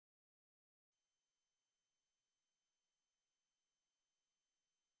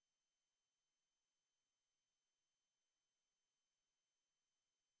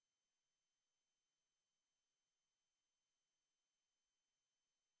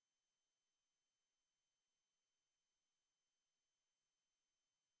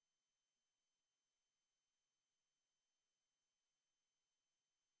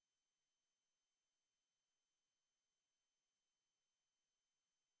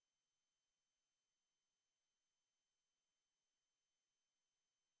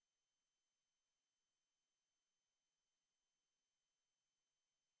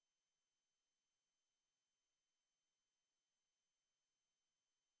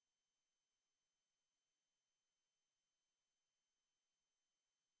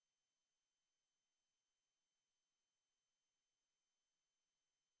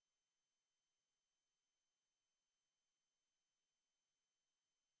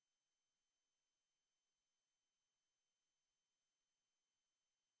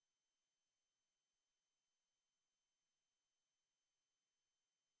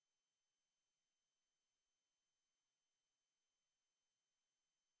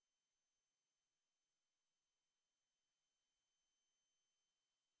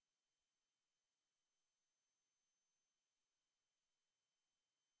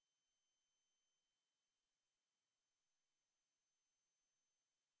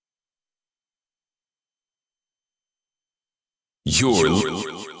You're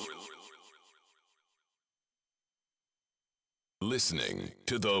listening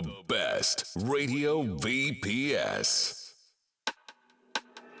to the best Radio VPS.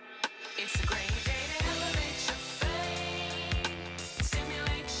 It's a great day to elevate your faith,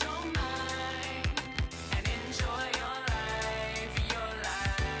 stimulate your mind, and enjoy your life,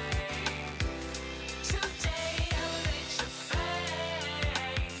 Today, elevate your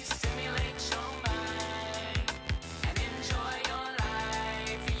faith, stimulate your mind, and enjoy your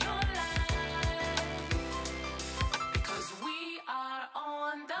life, because we are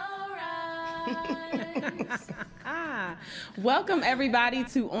on the rise. Welcome everybody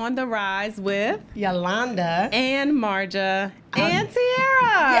to On the Rise with Yolanda and Marja and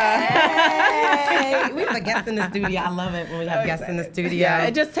Tiara. Yay! We have a guest in the studio. I love it when we have guests in the studio. Yeah,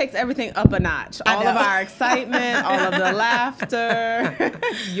 it just takes everything up a notch. All of our excitement, all of the laughter,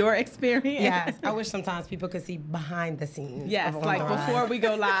 your experience. Yes, I wish sometimes people could see behind the scenes. Yes, like before we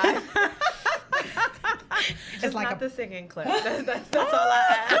go live. It's like the singing clip. That's all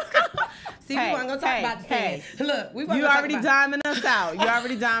I ask. See, we weren't gonna talk about the singing. Look, we you already diming us out. You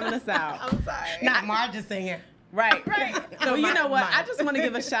already diming us out. I'm sorry. Not Marja singing. Right. Well, you know what? I just want to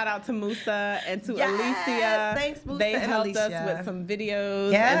give a shout out to Musa and to Alicia. Thanks, Musa. They helped Alicia. us with some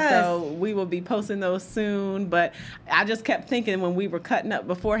videos. Yes. And so we will be posting those soon. But I just kept thinking when we were cutting up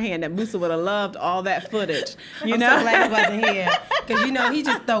beforehand that Musa would have loved all that footage. You know? I'm so glad he wasn't here. Because, you know, he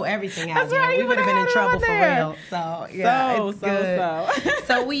just throw everything out That's here. right, We would have been in trouble for there. real. So, yeah, it's good. So.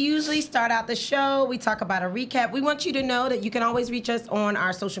 So we usually start out the show. We talk about a recap. We want you to know that you can always reach us on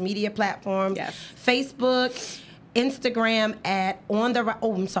our social media platforms. Yes. Facebook, Instagram and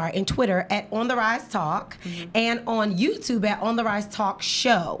Twitter at On the Rise Talk, and on YouTube at On the Rise Talk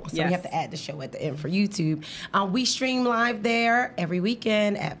Show. So we have to add the show at the end for YouTube. We stream live there every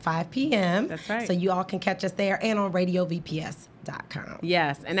weekend at 5 p.m. That's right. So you all can catch us there and on RadioVPS.com.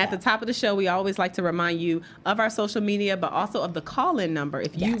 Yes, and at the top of the show, we always like to remind you of our social media, but also of the call-in number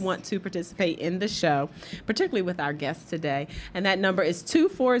if you want to participate in the show, particularly with our guests today. And that number is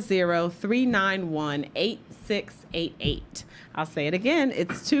 240-391-8688. I'll say it again.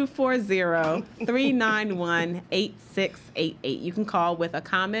 It's 240-391-8688. You can call with a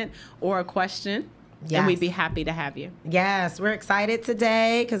comment or a question. Yes. And we'd be happy to have you. Yes, we're excited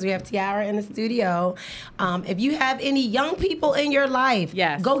today because we have Tiara in the studio. If you have any young people in your life,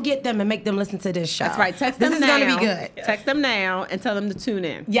 go get them and make them listen to this show. That's right. Text them now. This is going to be good. Text them now and tell them to tune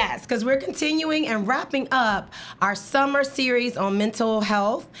in. Yes, because we're continuing and wrapping up our summer series on mental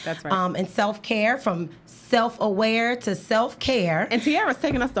health. That's right. And self-care, from self-aware to self-care. And Tiara's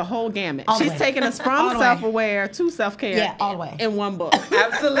taking us the whole gamut. All the She's way. taking us All from the way. self-aware to self-care. Yeah, all the way. In one book.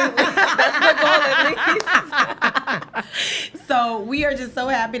 Absolutely. That's the goal, at least. So we are just so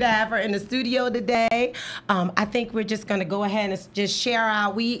happy to have her in the studio today. I think we're just going to go ahead and just share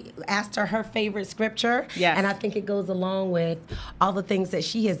we asked her favorite scripture. Yes. And I think it goes along with all the things that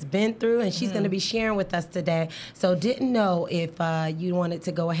she has been through, and she's going to be sharing with us today. So didn't know if you wanted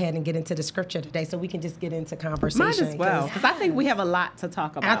to go ahead and get into the scripture today so we can just get into conversation. Might as well, because I think we have a lot to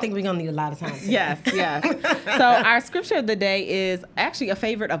talk about. I think we're going to need a lot of time today. Yes. So our scripture of the day is actually a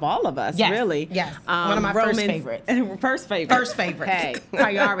favorite of all of us, really. Yes. One of my first favorites. First favorite. First favorites. Hey,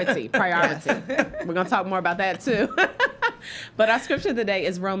 priority. Yes. We're going to talk more about that too. But our scripture of the day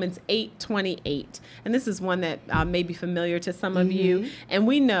is Romans 8:28. And this is one that may be familiar to some of you. And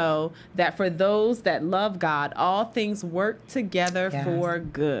we know that for those that love God, all things work together for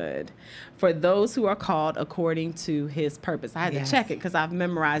good. For those who are called according to his purpose. I had to check it because I've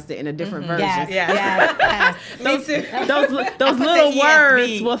memorized it in a different version. Yes. Those little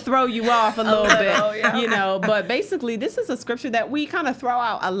words will throw you off a little bit, you know. But basically, this is a scripture that we kind of throw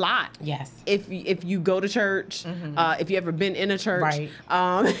out a lot. Yes. If you go to church, if you ever been in a church,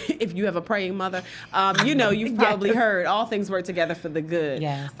 if you have a praying mother, you know, you've probably heard all things work together for the good.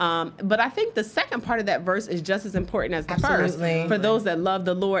 Yes. But I think the second part of that verse is just as important as the Absolutely. first. For those that love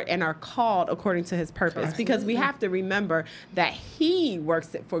the Lord and are called according to his purpose, because we have to remember that he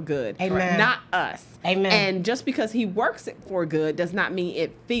works it for good, not us. Amen. And just because he works it for good does not mean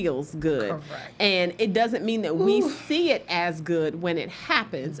it feels good. Correct. And it doesn't mean that we see it as good when it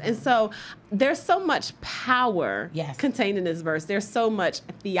happens. And so there's so much power contained in this verse. There's so much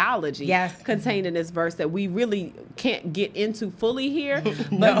theology contained in this verse that we really can't get into fully here.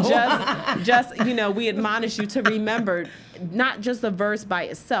 But just you know, we admonish you to remember not just the verse by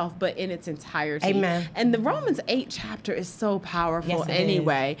itself, but in its entirety. Amen. And the Romans 8 chapter is so powerful Yes, it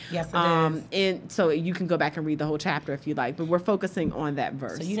anyway. is. Yes, it is. And so you can go back and read the whole chapter if you like, but we're focusing on that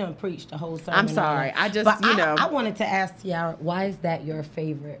verse. So you done preached the whole sermon. I'm sorry. I just, but you know. I wanted to ask Tiara, why is that your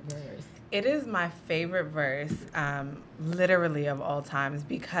favorite verse? It is my favorite verse, literally of all times,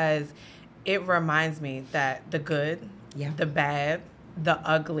 because it reminds me that the good, the bad, the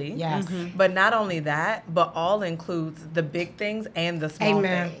ugly. Yes. But not only that, but all includes the big things and the small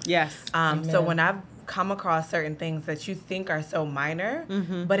Amen. things. Yes. So when I've come across certain things that you think are so minor,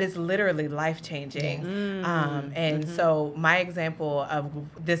 but it's literally life-changing. And so my example of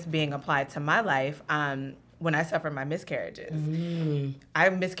this being applied to my life, when I suffered my miscarriages, I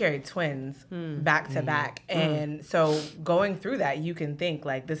miscarried twins back to back. And so going through that, you can think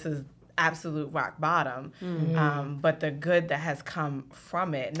like this is absolute rock bottom. But the good that has come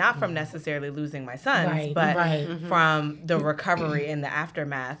from it, not from necessarily losing my sons, but from the recovery in the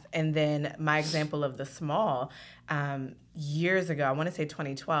aftermath. And then my example of the small, years ago, I want to say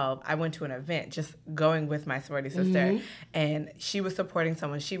 2012, I went to an event just going with my sorority sister, and she was supporting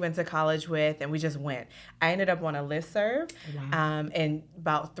someone she went to college with, and we just went. I ended up on a listserv, and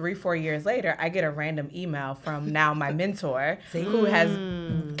about 3-4 years later, I get a random email from now my mentor who has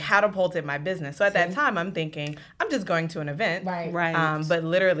catapulted my business. So at that time, I'm thinking, I'm just going to an event. Right. But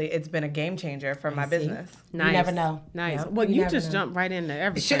literally, it's been a game changer for my business. Nice. You never know. Nice. Yep. Well, You you never just know. jumped right into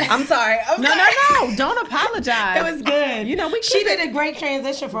everything. I'm sorry. No. Don't apologize. It was good. You know, we She keep it. did a great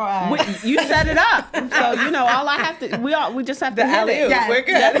transition for us. You set it up. So, you know, all I have to, we just have to hit alley-oop. it. Yeah, we're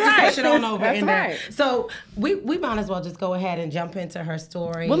good. That's right. right. Push it on over That's in there. right. So we might as well just go ahead and jump into her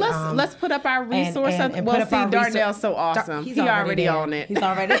story. Well, let's put up our resource. and Well, put up see, our Darnell's so awesome. He's He already there. on it. He's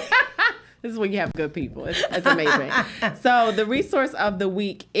already. This is when you have good people. It's amazing. So the resource of the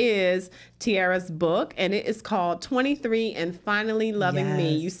week is Tiara's book, and it is called 23 and Finally Loving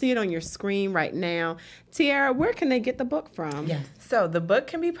Me. Yes. You see it on your screen right now. Tiara, where can they get the book from? Yes. So the book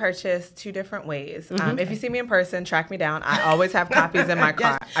can be purchased 2 different ways. If you see me in person, track me down. I always have copies in my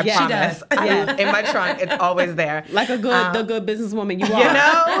car. I Yes, she promise. does. In my trunk, it's always there. Like the good businesswoman you are. You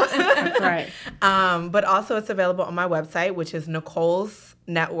know? That's right. But also it's available on my website, which is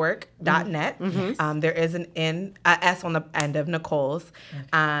Nicole'sNetwork.net. There is an S on the end of Nicole's.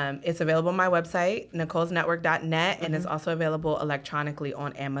 It's available on my website, Nicole'sNetwork.net, and it's also available electronically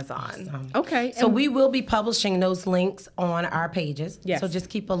on Amazon. Okay. So we will be publishing those links on our pages. Yes. So just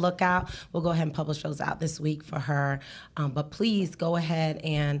keep a lookout. We'll go ahead and publish those out this week for her. But please go ahead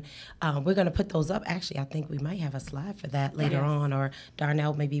and we're going to put those up. Actually, I think we might have a slide for that later on, or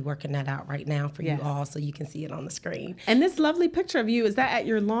Darnell may be working that out right now for Yes. you all so you can see it on the screen. And this lovely picture of you, is that at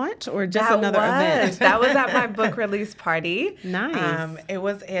your launch or just another event? That was at my book release party. Nice. It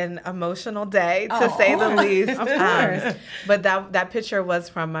was an emotional day, to say the least. Of course. But that picture was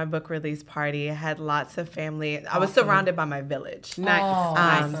from my book release party. It had lots of family. I was surrounded by my village.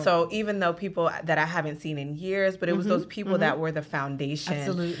 Nice. So even though people that I haven't seen in years, but it was those people that were the foundation.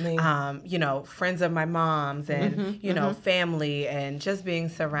 Absolutely. You know, friends of my mom's and, you know, family and just being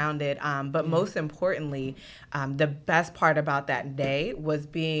surrounded. But most importantly, the best part about that day was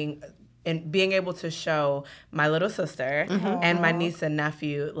being able to show my little sister and my niece and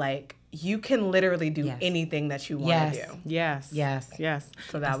nephew, like, you can literally do anything that you want to do. Yes.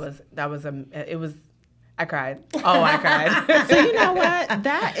 So I cried. Oh, I cried. So you know what?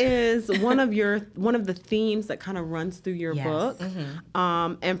 That is one of the themes that kind of runs through your book.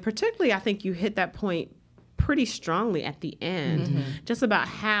 And particularly I think you hit that point pretty strongly at the end, just about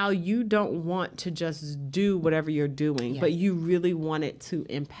how you don't want to just do whatever you're doing, but you really want it to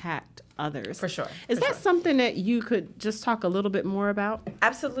impact others. For sure. Is that something that you could just talk a little bit more about?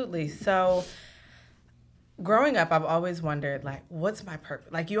 Absolutely. So growing up, I've always wondered, like, what's my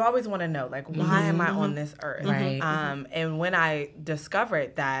purpose? Like, you always want to know, like, why am I on this earth? Right. And when I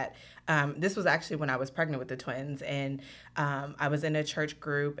discovered that, this was actually when I was pregnant with the twins, and I was in a church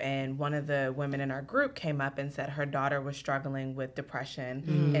group, and one of the women in our group came up and said her daughter was struggling with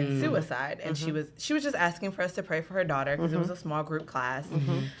depression and suicide, and she was just asking for us to pray for her daughter because it was a small group class.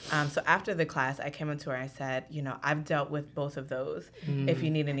 So after the class, I came up to her and I said, you know, I've dealt with both of those. If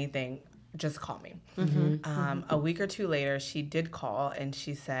you need anything, just call me. A week or 2 later, she did call and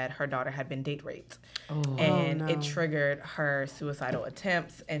she said her daughter had been date raped. And it triggered her suicidal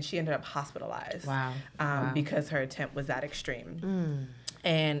attempts, and she ended up hospitalized. Because her attempt was that extreme.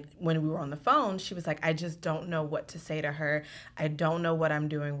 And when we were on the phone, she was like, I just don't know what to say to her. I don't know what I'm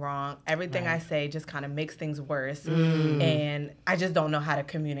doing wrong. Everything I say just kind of makes things worse. And I just don't know how to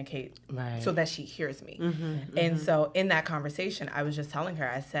communicate so that she hears me. And so in that conversation, I was just telling her,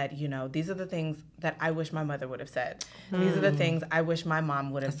 I said, you know, these are the things that I wish my mother would have said. These are the things I wish my mom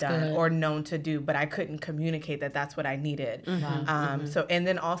would have done or known to do, but I couldn't communicate that that's what I needed. So, and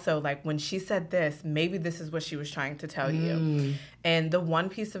then also, like, when she said this, maybe this is what she was trying to tell you. And the one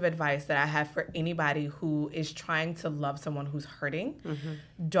piece of advice that I have for anybody who is trying to love someone who's hurting,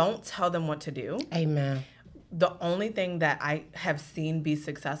 don't tell them what to do. Amen. The only thing that I have seen be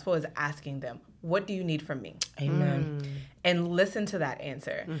successful is asking them, what do you need from me? Amen. And listen to that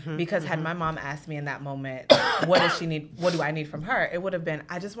answer. Because had my mom asked me in that moment, what does she need? What do I need from her? It would have been,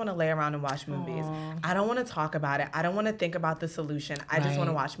 I just want to lay around and watch movies. I don't want to talk about it. I don't want to think about the solution. I just want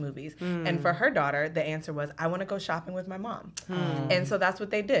to watch movies. And for her daughter, the answer was, I want to go shopping with my mom. And so that's what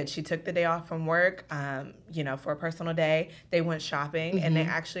they did. She took the day off from work, for a personal day. They went shopping and they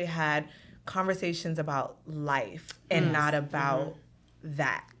actually had conversations about life and not about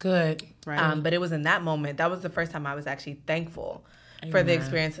that. Good. Right. But it was in that moment, that was the first time I was actually thankful for the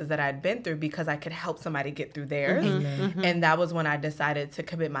experiences that I'd been through, because I could help somebody get through theirs. And that was when I decided to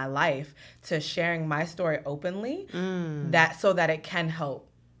commit my life to sharing my story openly, so that it can help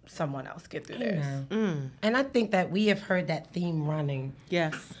someone else get through theirs. And I think that we have heard that theme running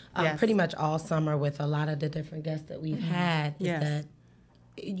Yes. pretty much all summer with a lot of the different guests that we've had. Is Yes.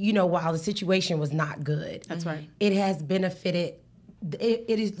 that, while the situation was not good, That's right. it has benefited.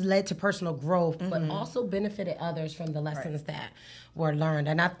 It has led to personal growth, but also benefited others from the lessons that were learned.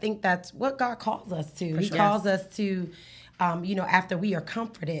 And I think that's what God calls us to. He calls us to, after we are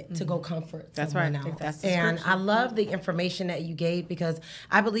comforted, to go comfort That's someone right. else. That's the And scripture. I love the information that you gave, because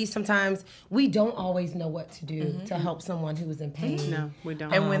I believe sometimes we don't always know what to do to help someone who is in pain. No, we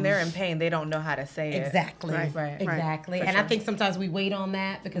don't. And when they're in pain, they don't know how to say it. Exactly. Right. Exactly. For And I sure. think sometimes we wait on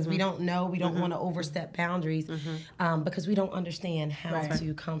that because we don't know. We don't want to overstep boundaries because we don't understand how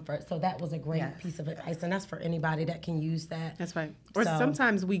to comfort. So that was a great piece of advice. And that's for anybody that can use that. That's right. Or So-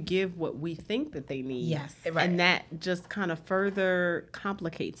 sometimes we give what we think that they need. Yes. Right. And that just kind of further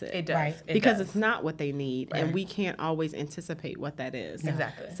complicates it. It does. Right. It Because does. it's not what they need, and we can't always anticipate what that is.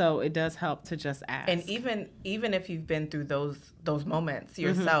 Exactly. So it does help to just ask. And even if you've been through those moments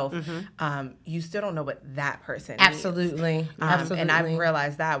yourself, you still don't know what that person needs. Absolutely. Absolutely. And I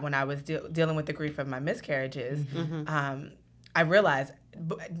realized that when I was dealing with the grief of my miscarriages, I realized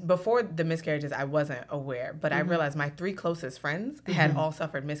before the miscarriages, I wasn't aware, but I realized my 3 closest friends had all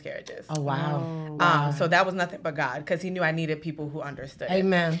suffered miscarriages. Oh, wow. So that was nothing but God, because He knew I needed people who understood it.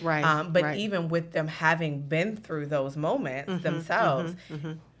 Amen. Right. But right. even with them having been through those moments themselves,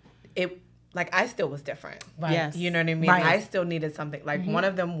 I still was different. Right. Yes. You know what I mean? Right. I still needed something. Like one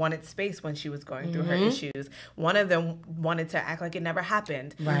of them wanted space when she was going through her issues. One of them wanted to act like it never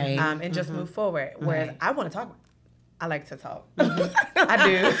happened. Right. And just move forward. Whereas I want to talk. I like to talk. I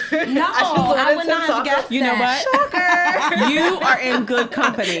do. No, I would wanted to not have talk. guessed You know that. what? You are in good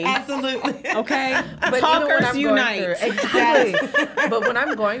company. Absolutely. Okay? But even when Talkers I'm unite. going through, exactly. But when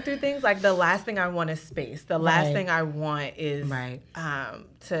I'm going through things, like the last thing I want is space. The last Right. thing I want is Right.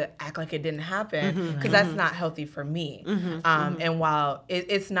 to act like it didn't happen, because that's not healthy for me. And while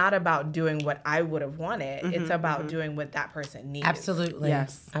it's not about doing what I would have wanted, it's about doing what that person needs. Absolutely.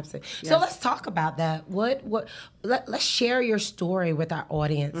 Yes. Absolutely. So let's talk about that. Let's share your story with our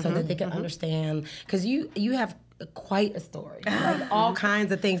audience so that they can understand, because you have quite a story, like all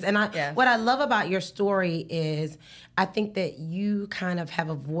kinds of things. And Yes. what I love about your story is I think that you kind of have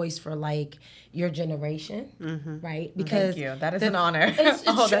a voice for like your generation, right? Because Thank you. That is an honor. It's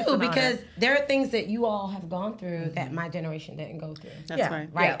Oh, that's true, an honor. because there are things that you all have gone through that my generation didn't go through. That's Yeah. right.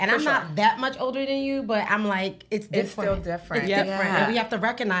 Right, Yeah, and for I'm not that much older than you, but I'm like, it's different. It's still different. It's Yeah. different, and we have to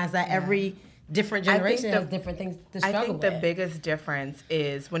recognize that every different I think generation the- has different things to I struggle think the with. biggest difference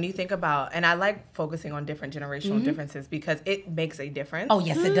is when you think about, and I like focusing on different generational differences because it makes a difference. Oh,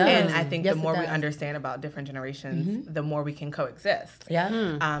 yes, it does. And I think Yes, the it more we does. understand about different generations, the more we can coexist.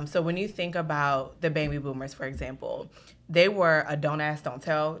 Yeah. So when you think about the baby boomers, for example, they were a don't ask, don't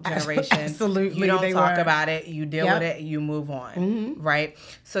tell generation. Absolutely, You don't they talk were. about it. You deal Yep. with it. You move on. Right.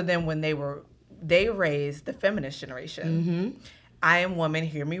 So then when they raised the feminist generation. I am woman,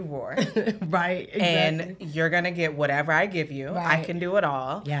 hear me roar. Right. Exactly. And you're gonna get whatever I give you. I Right. can do it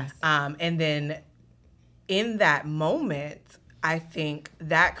all. Yes. And then in that moment, I think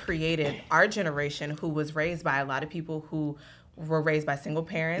that created our generation, who was raised by a lot of people who were raised by single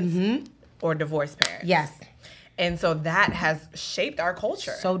parents or divorced parents. Yes. And so that has shaped our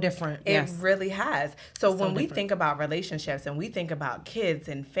culture. So different. It Yes. really has. So when we think about relationships and we think about kids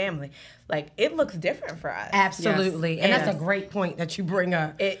and family, like it looks different for us. Absolutely. Yes. And that's Yes. a great point that you bring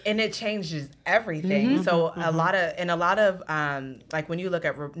up. It changes everything. So a lot of like when you look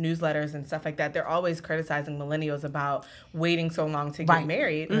at newsletters and stuff like that, they're always criticizing millennials about waiting so long to get Right.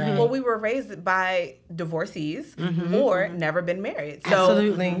 married. Right. Well, we were raised by divorcees or never been married. So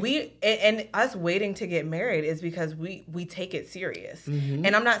Absolutely. and us waiting to get married is because we take it serious.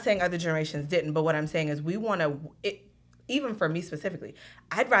 And I'm not saying other generations didn't, but what I'm saying is we want to. even for me specifically,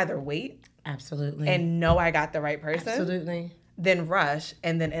 I'd rather wait Absolutely. and know I got the right person Absolutely. than rush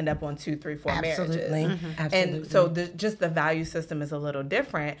and then end up on 2, 3, 4 Absolutely. marriages. Absolutely. And so just the value system is a little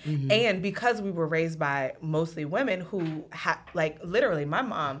different. And because we were raised by mostly women who like literally my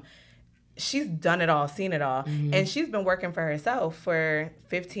mom, she's done it all, seen it all, and she's been working for herself for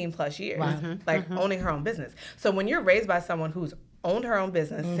 15 plus years, like owning her own business. So when you're raised by someone who's owned her own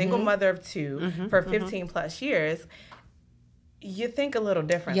business, single mother of 2 for 15 plus years, you think a little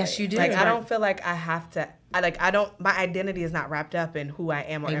differently. Yes, you do. Like, I don't feel like I have to, my identity is not wrapped up in who I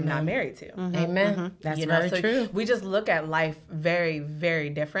am or am not married to. Amen. That's very So true. we just look at life very, very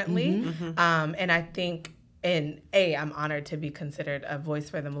differently. And I think, I'm honored to be considered a voice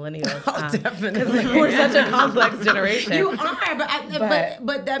for the millennials. Definitely. We're such a complex generation. You are,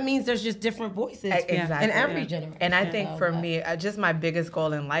 but that means there's just different voices Exactly. in every generation. And I think for me, just my biggest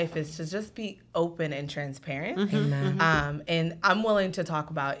goal in life is to just be open and transparent. And I'm willing to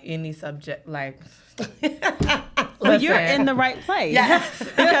talk about any subject, like... Well, you're in the right place. Yes.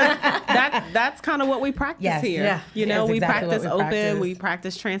 Because that's kind of what we practice Yes. here. Yeah. You know, That's we exactly practice what we open, practice. we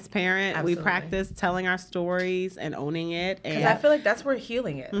practice transparent, Absolutely. we practice telling our stories and owning it. Because And I feel like that's where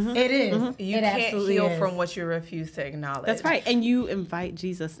healing is. It is. You It can't absolutely heal is. from what you refuse to acknowledge. that's right. And you invite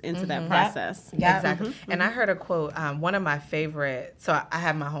Jesus into that process. Yep. Exactly. And I heard a quote, one of my favorite, so I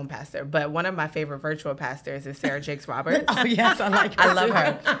have my home pastor, but one of my favorite virtual pastors is Sarah Jakes Roberts. Oh, yes, I like her. I love too.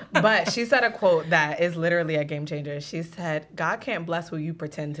 her. But she said a quote that is literally a game changer. She said, God can't bless who you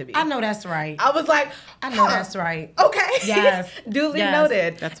pretend to be. I know that's right. I was like, I know that's right. okay. Yes. Duly Yes,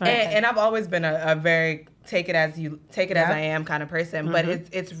 noted. that's right. And I've always been a very take it as Yep. I am kind of person. But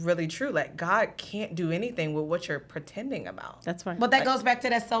it's really true. Like, God can't do anything with what you're pretending about. That's right. But that goes back to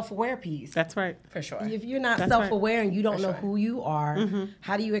that self-aware piece. That's right. For sure. If you're not That's right. self-aware and you don't know sure. who you are,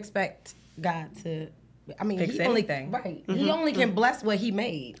 how do you expect God to? I mean, Fix he only anything. right. He only can bless what he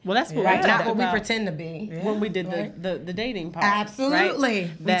made. Well, that's what Right, we not talked what we about pretend to be. when we did Right. the dating part. Absolutely.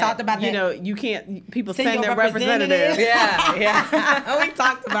 Right? We talked about You that. know, you can't, people Send send your their representative. Yeah. we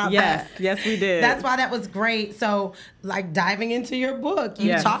talked about Yes, that. yes, we did. That's why that was great. So, like diving into your book, you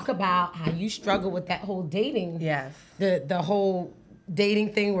Yes. talk about how you struggle with that whole dating. Yes. The whole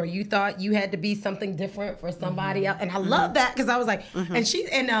dating thing where you thought you had to be something different for somebody else, and I love that because I was like, and she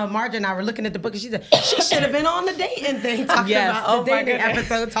and Marja and I were looking at the book, and she said she should have been on the dating thing talking Yes. about Oh the my dating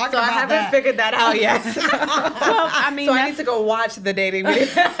goodness. episode talking So about I haven't that. figured that out yet. Well, I mean, So I that's- need to go watch the dating video.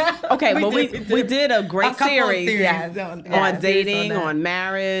 okay, well, we we did a great A couple of series, series on on dating, on that. on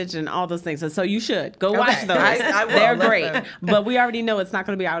marriage, and all those things. And so you should go watch those. I will, They're listen. great. But we already know it's not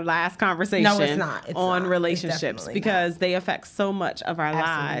going to be our last conversation No, it's not. It's on not. It's relationships definitely because they affect so much of our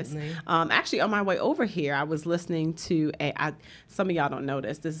Absolutely. lives. Actually, on my way over here, I was listening to some of y'all don't know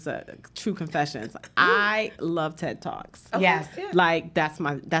this. This is a true confessions. I love TED Talks. Yes. Like that's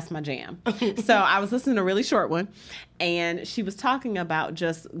my jam. So I was listening to a really short one, and she was talking about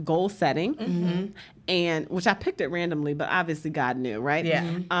just goal setting, and which I picked it randomly, but obviously God knew, right? Yeah.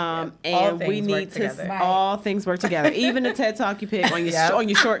 And All we things work need to together. Right. all things work together, even the TED Talk you pick on your Yep. on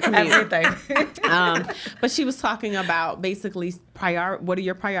your short commute. Everything. But she was talking about basically what are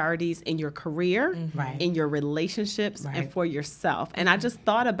your priorities in your career, Right. in your relationships, Right. and for yourself. And I just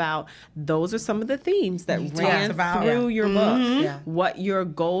thought about those are some of the themes that talked ran about. through your book. Yeah. What your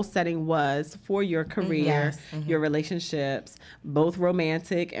goal setting was for your career, Yes. your relationships, both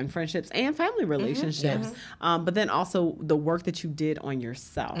romantic and friendships and family relationships. But then also the work that you did on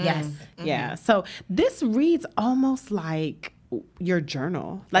yourself. Yes. Yeah. So this reads almost like your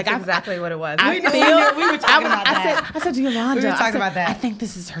journal. Like That's exactly what it was. I We feel, were talking about that. I said to Yolanda, We were talking I said, about that. I think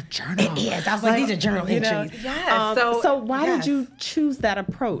this is her journal. Yes, I was like, these are journal you know, entries. Yes. So why yes. did you choose that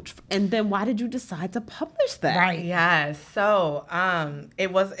approach? And then why did you decide to publish that? Right. Yes. So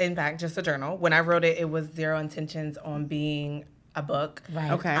it was, in fact, just a journal. When I wrote it, it was zero intentions on being a book.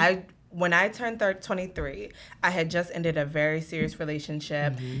 Right. Okay. When I turned 23, I had just ended a very serious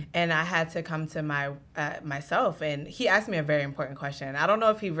relationship, and I had to come to myself. And he asked me a very important question. I don't know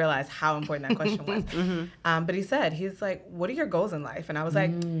if he realized how important that question was, but he's like, "What are your goals in life?" And I was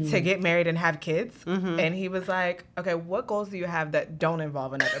like, "To get married and have kids." And he was like, "Okay, what goals do you have that don't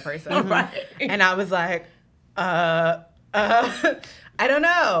involve another person?" Right. And I was like, I don't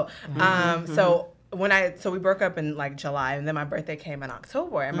know. So we broke up in like July, and then my birthday came in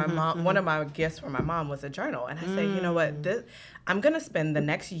October, and my mom, one of my gifts for my mom was a journal, and I said, you know what, I'm gonna spend the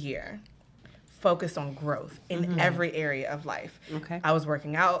next year focused on growth in every area of life. Okay. I was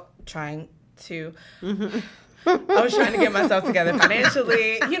working out, trying to. I was trying to get myself together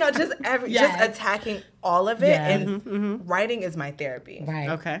financially, just Yes. just attacking all of it, Yes. and writing is my therapy. Right.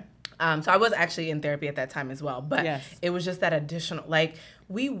 Okay. So I was actually in therapy at that time as well, but it was just that additional, like,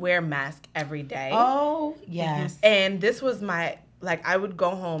 we wear masks every day. Oh, yes. And this was my, like, I would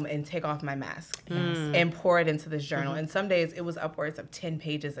go home and take off my mask and pour it into this journal. And some days it was upwards of 10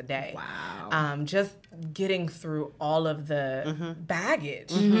 pages a day. Wow. Just getting through all of the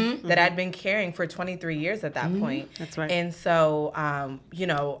baggage that I'd been carrying for 23 years at that point. That's right. And so, you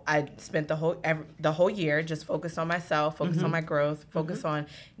know, I spent the whole year just focused on myself, focused on my growth, focused on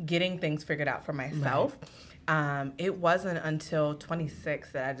getting things figured out for myself. It wasn't until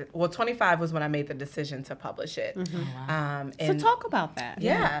 26 that I did. Well, 25 was when I made the decision to publish it. So And talk about that.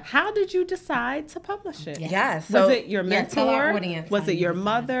 Yeah. How did you decide to publish it? yeah, so Was it your tell our mentor? audience Was how it you your decided.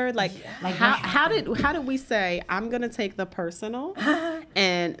 mother? Like how did we say I'm gonna take the personal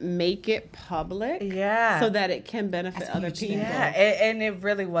and make it public? Yeah. So that it can benefit other huge people. yeah, and it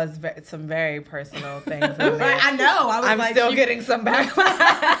really was some very personal things in there. I know. I was I'm like, still getting some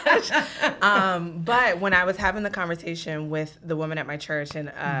backlash. But when I was having the conversation with the woman at my church and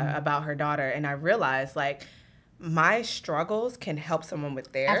about her daughter, and I realized, like, my struggles can help someone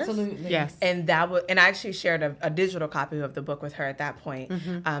with theirs. absolutely. Yes. And I actually shared a digital copy of the book with her at that point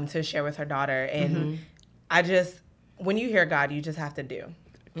to share with her daughter. And I just, when you hear God, you just have to do.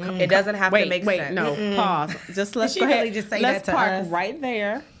 It doesn't have to make sense. No, pause. Just let's she go ahead. really just say let's that to park us? right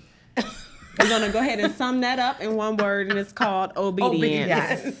there. We're gonna go ahead and sum that up in one word, and it's called obedience.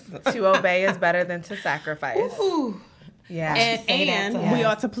 Yes. To obey is better than to sacrifice. Ooh. Yeah. And to we us.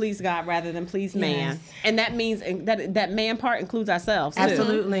 ought to please God rather than please man. Yes. And that means that man part includes ourselves too.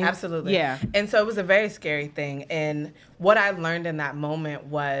 Absolutely. Absolutely. Yeah. And so it was a very scary thing. And what I learned in that moment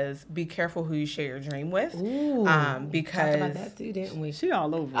was be careful who you share your dream with. Ooh. Because Talked about that too, didn't we? She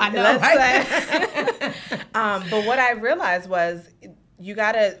all over. I it. know, Let's right? say. But what I realized was you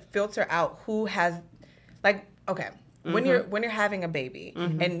got to filter out who has, like, okay, when you're having a baby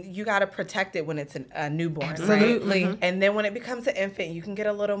and you got to protect it when it's a newborn, Absolutely. right? And then when it becomes an infant, you can get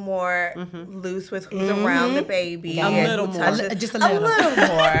a little more loose with who's around the baby. A and little who more. touches- Just a little.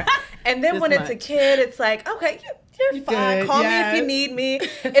 more. And then This when it's a much. kid, it's like, okay, you're fine. good, Call me yes. if you need me.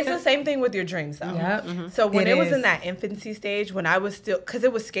 It's the same thing with your dreams, though. Yep. So when It it was is. in that infancy stage, when I was still, because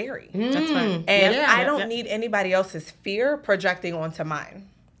it was scary. That's right. And Yeah. I don't need anybody else's fear projecting onto mine.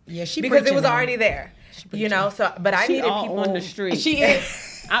 Yeah, she Because it preaching was now. already there. You know, so, but I She needed all people. on the street. She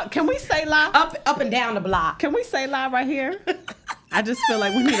is Can we say live? up and down the block. Can we say live right here? I just feel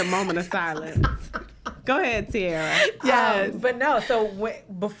like we need a moment of silence. Go ahead, Tiara. Yes. But no, so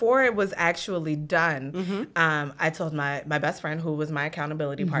before it was actually done, I told my best friend, who was my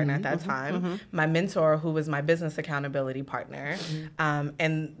accountability partner at that time, my mentor, who was my business accountability partner,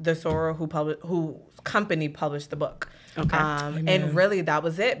 and the soror whose company published the book. Okay. And really that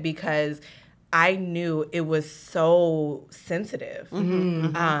was it, because I knew it was so sensitive,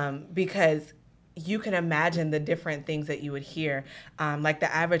 because you can imagine the different things that you would hear. Like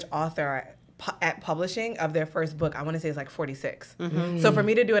the average author at publishing of their first book, I want to say is like 46. So for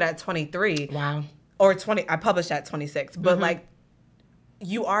me to do it at 23, Wow. or 20, I published at 26, but like,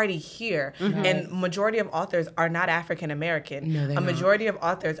 you already hear, and majority of authors are not African American. No, they're a not. majority of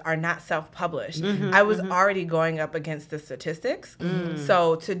authors are not self-published. I was already going up against the statistics.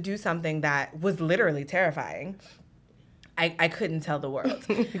 So to do something that was literally terrifying, I couldn't tell the world.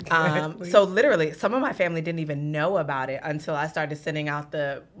 So literally, some of my family didn't even know about it until I started sending out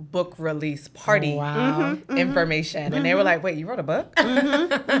the book release party Wow. information. And they were like, wait, you wrote a book?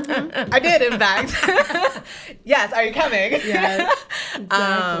 I did, in fact. Yes, are you coming? Yes,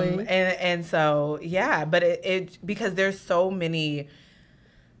 exactly. And so, yeah, but it because there's so many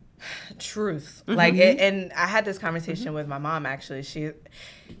truths. Like, and I had this conversation with my mom, actually.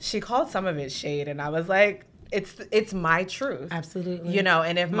 She called some of it shade, and I was like, it's my truth. Absolutely. You know,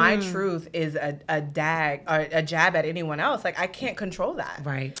 and if my truth is a dag or a jab at anyone else, like, I can't control that.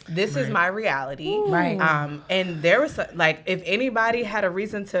 Right. This is my reality. Right. And there was like, if anybody had a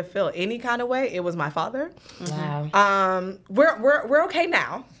reason to feel any kind of way, it was my father. Wow. We're okay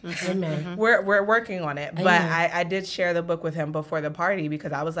now. Amen. We're working on it. But Amen. I did share the book with him before the party,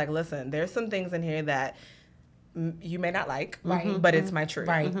 because I was like, listen, there's some things in here that you may not like, Right. but it's my truth.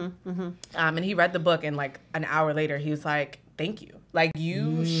 Right. And he read the book, and like an hour later, he was like, thank you. Like,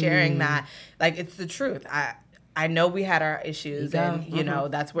 you sharing that, like, it's the truth. I know we had our issues, and you know,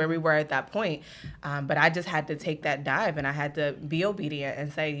 that's where we were at that point. But I just had to take that dive, and I had to be obedient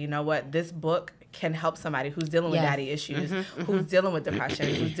and say, you know what, this book can help somebody who's dealing with Yes. daddy issues, who's dealing with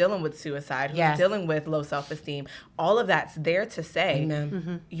depression, who's dealing with suicide, who's Yes. dealing with low self-esteem. All of that's there to say,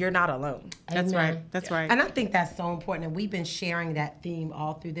 Amen. you're not alone. That's Amen. right. That's right. And I think that's so important. And we've been sharing that theme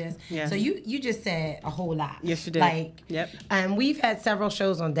all through this. Yes. So you just said a whole lot. Yes, you did. Like, Yep. we've had several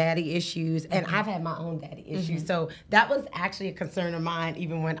shows on daddy issues, and I've had my own daddy issues. So that was actually a concern of mine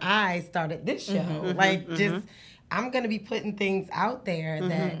even when I started this show. Like, just I'm going to be putting things out there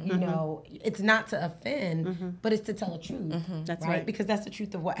that, you know, it's not to offend, but it's to tell the truth. That's right. right. Because that's the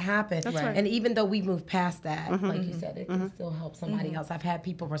truth of what happened. That's right. And even though we moved past that, like you said, it can still help somebody else. I've had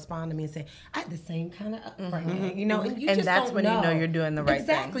people respond to me and say, I had the same kind of upbringing, you know, and you And just that's don't when you know you're doing the right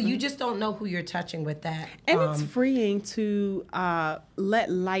thing. Exactly. You just don't know who you're touching with that. And it's freeing to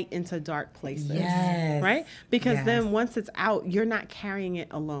let light into dark places. Yes. Right? Because Yes. then once it's out, you're not carrying it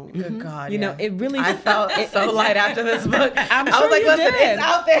alone. Good God, You know, yeah. it really. I felt so light after this book. I'm I sure was like, you listen, did. it's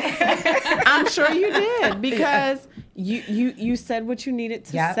out there. I'm sure you did because you said what you needed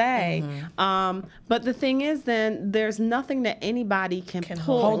to Yep. say. But the thing is, then there's nothing that anybody can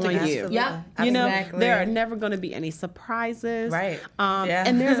pull hold on you. absolutely. Yeah, You know, exactly. there are never going to be any surprises. Right. Yeah.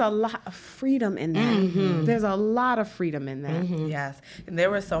 And there's a lot of freedom in that. There's a lot of freedom in that. Yes. And there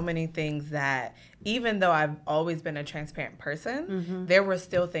were so many things that, even though I've always been a transparent person, there were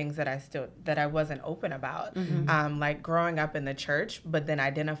still things that I wasn't open about. Like growing up in the church, but then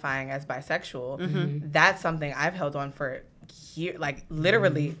identifying as bisexual. That's something I've held on for years. Like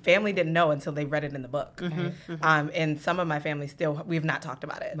literally, family didn't know until they read it in the book. And some of my family still, we've not talked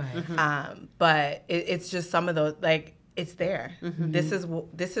about it. But it's just some of those, like, it's there. This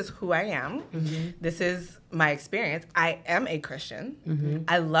is who I am. This is my experience. I am a Christian.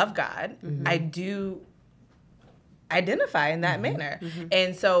 I love God. I do identify in that manner.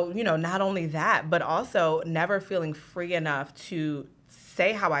 And so, you know, not only that, but also never feeling free enough to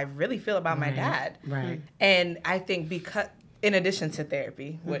say how I really feel about my dad. Right. And I think because, in addition to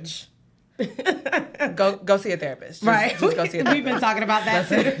therapy, which go see a therapist. Just go see a therapist. We've been talking about that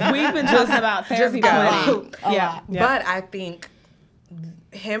too. We've been talking about therapy. go. plenty. Yeah. But I think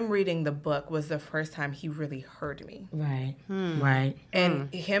him reading the book was the first time he really heard me. Right. Right.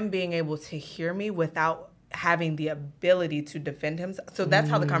 And him being able to hear me without having the ability to defend himself. So that's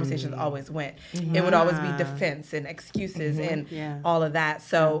how the conversations always went. It would always be defense and excuses and all of that.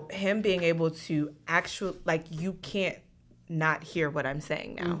 So him being able to actually, like, you can't not hear what I'm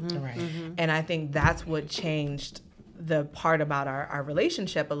saying now. Right. And I think that's what changed the part about our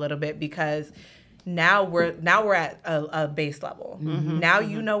relationship a little bit, because now we're at a base level. Now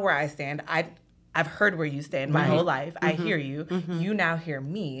you know where I stand. I've heard where you stand my whole life. I hear you. You now hear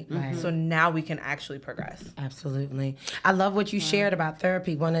me. So now we can actually progress. Absolutely. I love what you shared about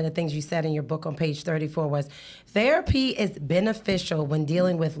therapy. One of the things you said in your book on page 34 was therapy is beneficial when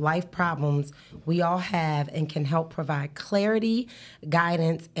dealing with life problems we all have and can help provide clarity,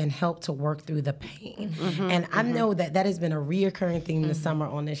 guidance, and help to work through the pain. And I know that has been a reoccurring theme this summer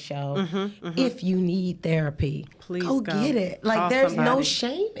on this show. If you need therapy, Please go go. get it. Like, Call there's no somebody.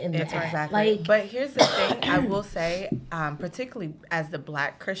 shame in that. Exactly. Like, But here's the thing, I will say, particularly as the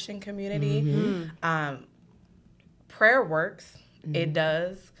Black Christian community, prayer works. It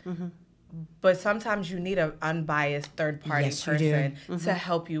does. But sometimes you need an unbiased third-party Yes, you do. person to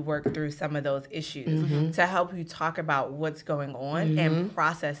help you work through some of those issues, to help you talk about what's going on and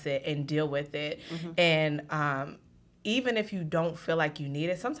process it and deal with it. And even if you don't feel like you need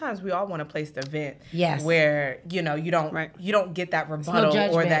it, sometimes we all want a place to vent. Yes. Where, you know, you don't get that rebuttal or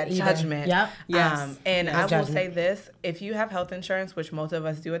judgment that either. judgment. Yep. Yes. And No I will judgment. say this, if you have health insurance, which most of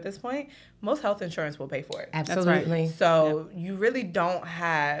us do at this point, most health insurance will pay for it. absolutely. So you really don't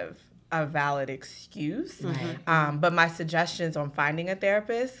have a valid excuse. But my suggestions on finding a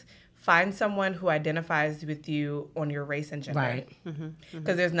therapist, find someone who identifies with you on your race and gender. Right.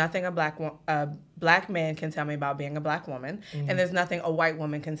 Because there's nothing a black man can tell me about being a black woman, and there's nothing a white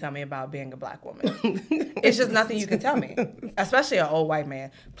woman can tell me about being a black woman. It's just nothing you can tell me, especially an old white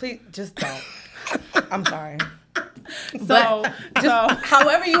man. Please, just don't. I'm sorry. So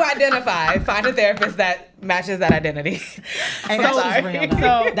However you identify, find a therapist that matches that identity. And that's just real, though.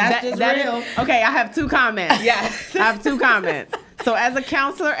 So That's just real. Okay, I have two comments. Yes. I have two comments. So as a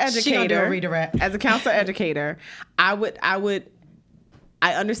counselor She gonna do a educator, redirect. as a counselor educator,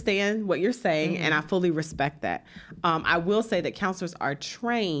 I understand what you're saying, and I fully respect that. I will say that counselors are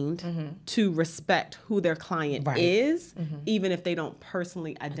trained to respect who their client Right. is, even if they don't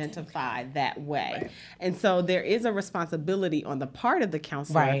personally identify that way. And so there is a responsibility on the part of the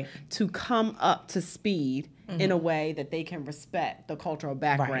counselor Right. to come up to speed in a way that they can respect the cultural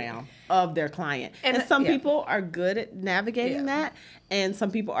background of their client. And some people are good at navigating that, and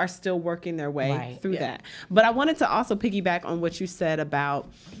some people are still working their way through that. But I wanted to also piggyback on what you said about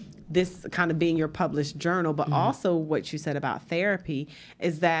this kind of being your published journal, but also what you said about therapy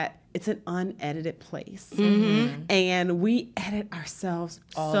is that it's an unedited place. And we edit ourselves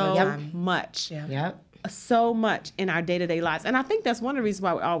so much. So much in our day-to-day lives. And I think that's one of the reasons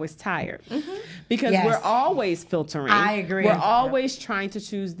why we're always tired. Because we're always filtering. I agree. We're always trying to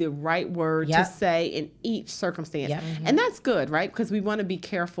choose the right word to say in each circumstance. And that's good, right? Because we want to be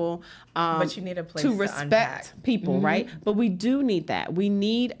careful but you need a place to to respect unpack. people, right? But we do need that. We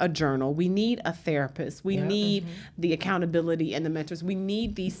need a journal. We need a therapist. We need the accountability and the mentors. We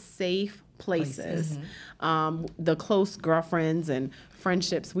need these safe places. The close girlfriends and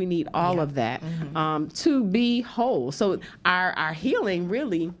friendships, we need all of that to be whole. So our healing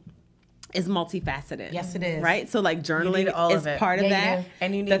really is multifaceted. Yes, it is. Right? So like journaling all is of it. part of that. you do.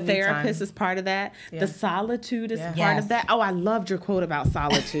 And you need the me therapist time. is part of that. The solitude is part Yes. of that. Oh, I loved your quote about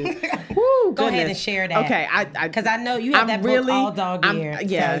solitude. Woo, Go ahead goodness. and share that. Okay, Because I know you have that book all dog year.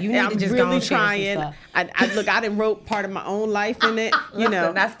 Yeah, so you need I'm to just really go and share some trying. stuff. I didn't wrote part of my own life in it. You know,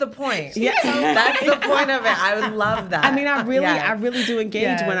 Listen, that's the point. Yeah. That's the point of it. I would love that. I mean, I really do engage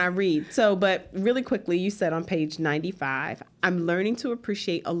Yes. when I read. So, but really quickly, you said on page 95, I'm learning to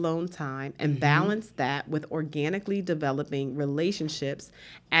appreciate alone time and balance that with organically developing relationships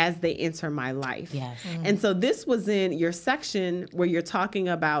as they enter my life. Yes. And so this was in your section where you're talking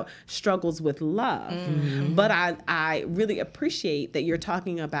about struggles with love. But I really appreciate that you're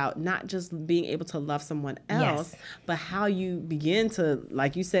talking about not just being able to love someone else, but how you begin to,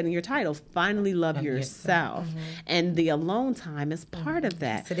 like you said in your title, finally love yourself. And the alone time is part of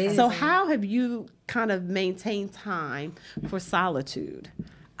that. Yes, it is. So how have you kind of maintained time for solitude?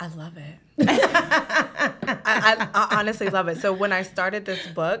 I love it. I honestly love it. So when I started this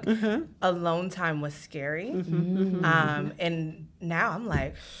book, alone time was scary. And now I'm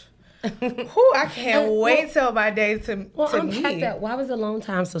like, whew, I can't wait till my day to unpack meet. that. Why was alone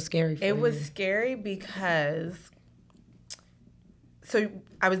time so scary for you? It was scary because, so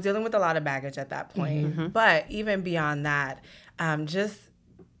I was dealing with a lot of baggage at that point. But even beyond that, just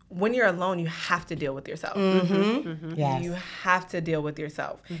when you're alone, you have to deal with yourself. Yes. You have to deal with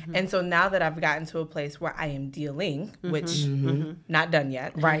yourself. And so now that I've gotten to a place where I am dealing, which not done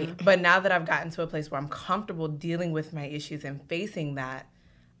yet. Right. But now that I've gotten to a place where I'm comfortable dealing with my issues and facing that,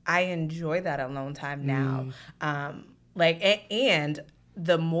 I enjoy that alone time now. And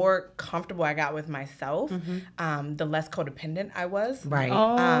the more comfortable I got with myself, the less codependent I was. Right.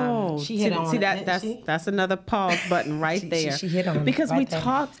 Oh, she hit on see it, that. didn't she? That's another pause button right there. She hit on it because right we there.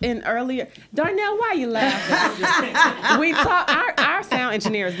 talked in earlier. Darnell, why are you laughing? We talked. Our sound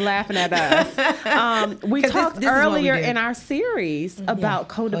engineer is laughing at us. We 'Cause talked this is what we earlier do. in our series about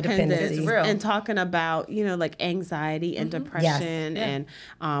codependence It's real. and talking about like anxiety and depression and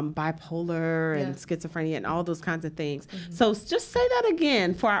bipolar and schizophrenia and all those kinds of things. So just say that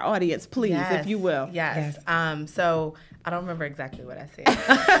again for our audience, please, if you will. Yes. So I don't remember exactly what I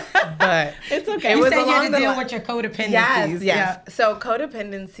said, but It's okay. It You was said you along had the to deal li- with your codependencies. Yes, yes. Yeah. So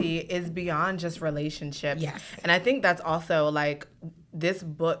codependency is beyond just relationships. Yes. And I think that's also like this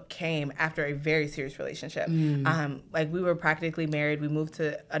book came after a very serious relationship. Like we were practically married. We moved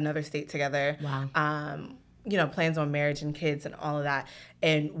to another state together. Wow. Plans on marriage and kids and all of that.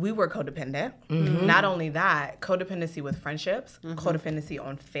 And we were codependent. Not only that, codependency with friendships, codependency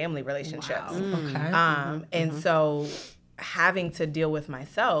on family relationships. Okay. And so having to deal with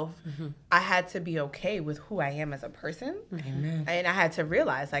myself, I had to be okay with who I am as a person. Amen. And I had to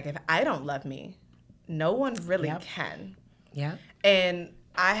realize, like, if I don't love me, no one really Yep. can. Yeah. And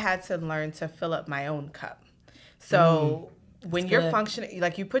I had to learn to fill up my own cup. So when you're good. functioning,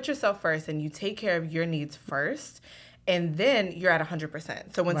 like you put yourself first and you take care of your needs first, and then you're at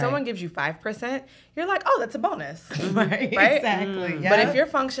 100%. So when Right. someone gives you 5%, you're like, oh, that's a bonus. Right. Right? Exactly. But if you're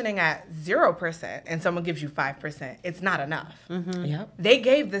functioning at 0% and someone gives you 5%, it's not enough. Yep. They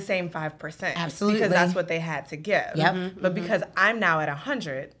gave the same 5%. Absolutely. Because that's what they had to give. Yep. But because I'm now at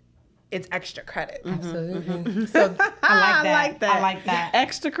 100, it's extra credit. Absolutely. So I I like that.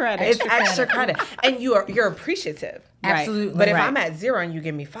 Extra credit. it's extra credit. And you're appreciative. Right. Absolutely. But if right. I'm at 0 and you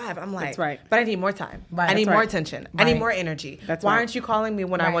give me 5, I'm like, That's right. but I need more time. Right. I need That's more right. attention. I need Right. more energy. That's Why right. aren't you calling me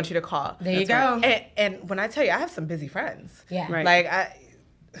when I Right. want you to call? There you That's go. And when I tell you, I have some busy friends. Yeah. Right. Like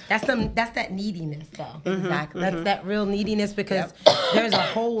That's that neediness though. Exactly. That's that real neediness because there's a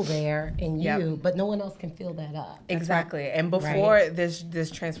hole there in you, but no one else can fill that up. Exactly. And before this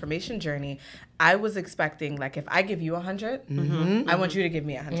transformation journey, I was expecting, like, if I give you 100, I want you to give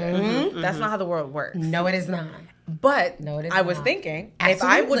me 100. That's not how the world works. No, it is not. But No, it is I was not. thinking, if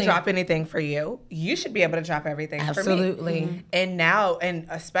I would Absolutely. drop anything for you, you should be able to drop everything for me. Absolutely. And now, and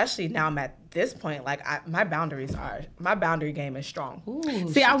especially now I'm at this point, like, my boundary game is strong.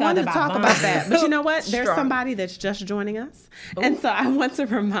 See, I wanted to talk about that. But you know what? There's Strong. somebody that's just joining us. And so I want to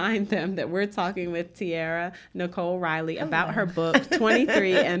remind them that we're talking with Tiara Nicole Riley about her book,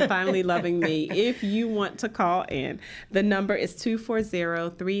 23 and Finally Loving Me. If you want to call in, the number is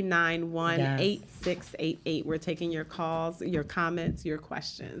 240-391-8688. We're taking your calls, your comments, your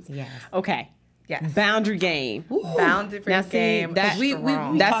questions. Yes. Okay. Yes. Boundary game. Boundary Now, see, game. that- We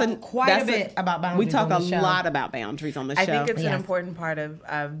strong. talk quite a bit about boundaries. We talk on the a show. lot about boundaries on the show. I think it's an Yes. important part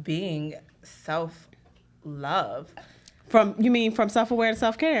of being self-love. You mean from self-aware to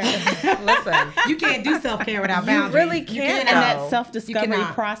self-care? Listen, You can't do self-care without You boundaries. really can't, And No. that self-discovery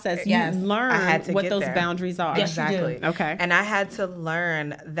cannot. process, Yes. you learn I had to what get those there. boundaries are. Yes, you do. exactly. Okay. And I had to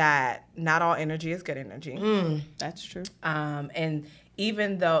learn that not all energy is good energy. That's true. And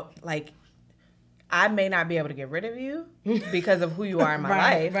even though, like, I may not be able to get rid of you because of who you are in my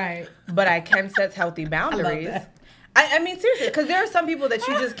life, right. but I can set healthy boundaries. I mean, seriously, because there are some people that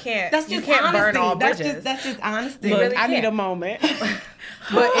you just can't. That's you just can't honesty. burn all bridges. That's just honesty. You Look, really I need a can't. moment.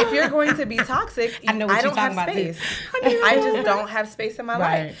 But if you're going to be toxic, I know what I you're don't have talking about, too. space. I just don't have space in my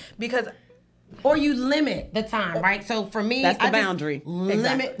Right. life because Or you limit the time, right? So for me, That's the I just boundary.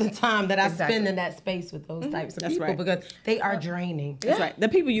 limit the time that I Exactly. spend in that space with those types of That's people right. because they are draining. That's right. The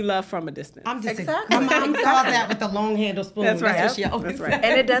people you love from a distance. I'm just Exactly. my mom calls that with the long handle spoon. That's right. What she always That's right. says.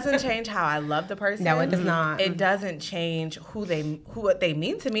 and it doesn't change how I love the person. No, it does not. It doesn't change what they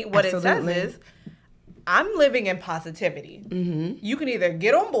mean to me. What Absolutely. it says is, I'm living in positivity. You can either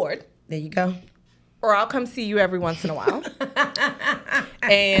get on board, There you go. or I'll come see you every once in a while.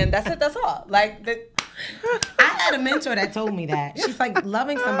 And that's it. That's all. Like I had a mentor that told me that. She's like,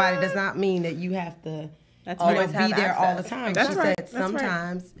 loving somebody does not mean that you have to That's always right. have be there all the access. time. That's She right. said That's right.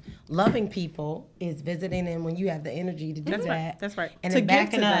 sometimes loving people is visiting them when you have the energy to do That's that. right. That's right. And to then give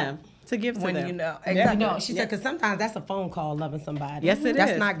backing to up. them. To give to when them. you know You exactly. know, she said, because sometimes that's a phone call loving somebody. Yes, it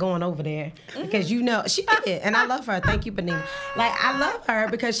That's is. not going over there because you know she did it, and I love her. Thank you, Benita. Like I love her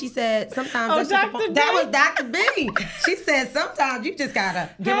because she said sometimes Oh, that's just a Dr. phone- B. that was Dr. B. She said sometimes you just gotta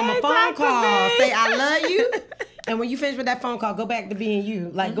give them a Hey, phone Dr. call, B. say I love you. And when you finish with that phone call, go back to being you.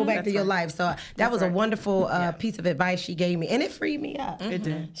 Like, go back to your life. So that was a wonderful piece of advice she gave me. And it freed me up. It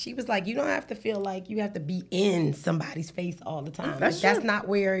did. She was like, you don't have to feel like you have to be in somebody's face all the time. That's That's true. not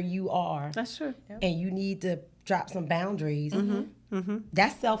where you are. That's true. And you need to drop some boundaries.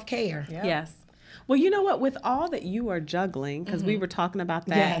 That's self-care. Yes. Well, you know what? With all that you are juggling, because we were talking about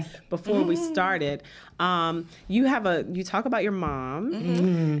that Yes. before we started, you talk about your mom,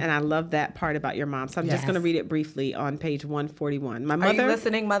 and I love that part about your mom. So I'm just Yes. going to read it briefly on page 141. My Are mother, you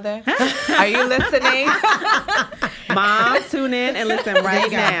listening, mother? Are you listening? mom, tune in and listen There right you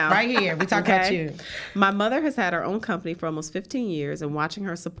go. now. Right here. We talk about you. My mother has had her own company for almost 15 years, and watching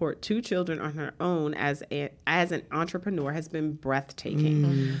her support 2 children on her own as an entrepreneur has been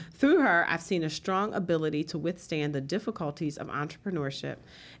breathtaking. Through her, I've seen a strong ability to withstand the difficulties of entrepreneurship,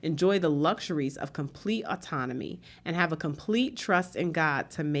 enjoy the luxuries of complete autonomy, and have a complete trust in God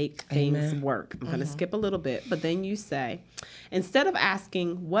to make things work. I'm going to skip a little bit, but then you say, instead of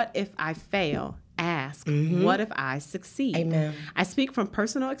asking, what if I fail? Ask, what if I succeed? Amen. I speak from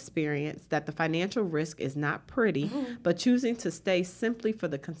personal experience that the financial risk is not pretty, but choosing to stay simply for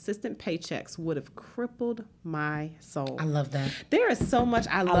the consistent paychecks would have crippled my soul. I love that. There is so much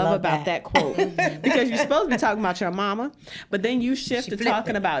I love love about that quote because you're supposed to be talking about your mama, but then you shift to flipped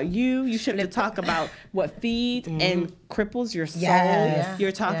talking it. about you. You shift to talk about what feeds and cripples your soul. Yes.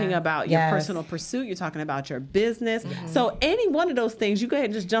 You're talking about your Yes. personal pursuit. You're talking about your business. So any one of those things, you go ahead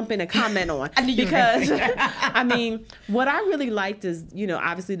and just jump in and comment on. I knew you were Because gonna say I mean, what I really liked is,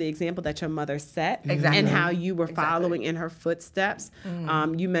 obviously the example that your mother set Exactly. and how you were following in her footsteps.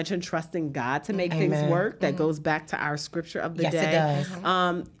 You mentioned trusting God to make things Amen. work. That goes back to our scripture of the Yes, it day.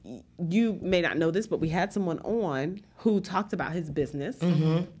 does. You may not know this, but we had someone on who talked about his business.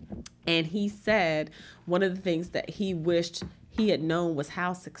 And he said one of the things that he wished he had known was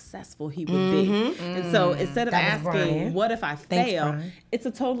how successful he would be. And so instead of That was asking, Brian. what if I Thanks, fail? Brian. It's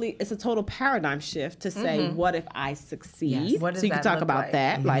a total paradigm shift to say, what if I succeed? What does So you can that talk look about like?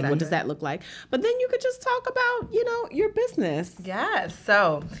 that. Like, what does Exactly. that look like? But then you could just talk about, your business. Yes.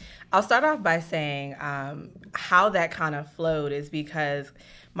 So I'll start off by saying how that kind of flowed is because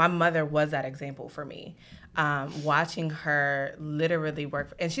my mother was that example for me. Watching her literally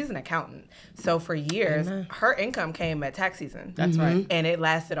work, and she's an accountant. So for years, her income came at tax season. That's right. And it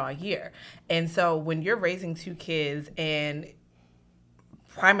lasted all year. And so when you're raising 2 kids and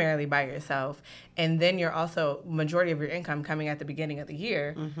primarily by yourself, and then you're also majority of your income coming at the beginning of the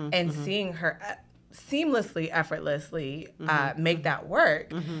year, and seeing her seamlessly, effortlessly make that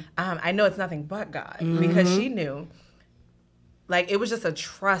work, I know it's nothing but God, because she knew, like, it was just a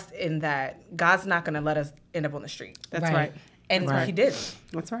trust in that God's not going to let us end up on the street. That's Right. right. And Right. he did.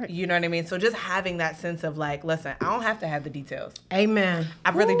 That's right. You know what I mean? So just having that sense of like, listen, I don't have to have the details. Amen. I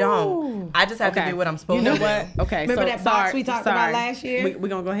really Ooh. don't. I just have to do what I'm supposed You know to what? do. Okay. Remember so, that box sorry, we talked about sorry. last year? We're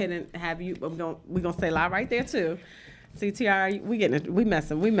gonna go ahead and have you. We're gonna say live right there too. CTR, we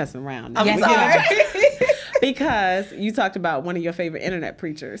messing around. Now. I'm We sorry. Because you talked about one of your favorite internet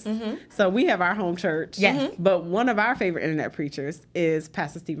preachers. So we have our home church. Yes. But one of our favorite internet preachers is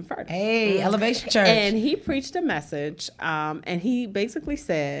Pastor Stephen Furtick. Hey, Elevation Church. And he preached a message, and he basically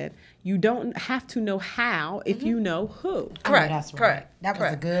said, you don't have to know how if you know who. I know Correct. that's right. Correct. That was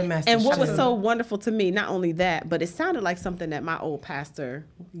Correct. a good message. And what was too. so wonderful to me, not only that, but it sounded like something that my old pastor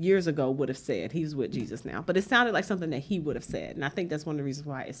years ago would have said. He's with Jesus now, but it sounded like something that he would have said. And I think that's one of the reasons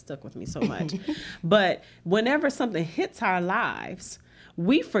why it stuck with me so much. But whenever something hits our lives,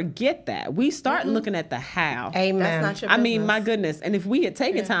 we forget that. We start looking at the how. Amen. That's not your I mean, business. my goodness. And if we had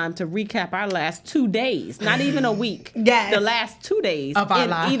taken time to recap our last 2 days, not even a week, Yes. the last 2 days Of our in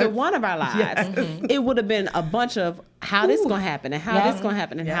lives. either one of our lives, it would have been a bunch of how this going to happen and how this going to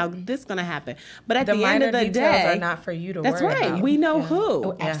happen and how this going to happen. But at The the end minor of the details day, are not for you to that's worry right. about. We know Yeah. who.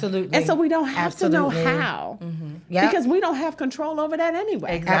 Oh, absolutely. And so we don't have to know Absolutely. how. Yep. Because we don't have control over that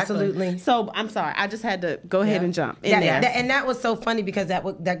anyway. Exactly. Absolutely. So I'm sorry. I just had to go ahead and jump in there. And that was so funny because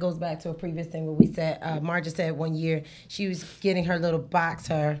that goes back to a previous thing where we said, Marja said one year she was getting her little box,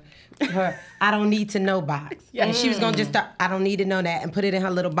 her I don't need to know box. And she was going to just start, I don't need to know that, and put it in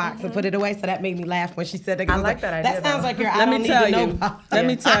her little box and put it away. So that made me laugh when she said that. 'cause I was like that idea, That sounds though. like your I Let don't me need tell to know you. box. Let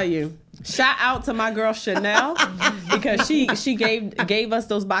me tell you. Shout out to my girl Chanel because she gave us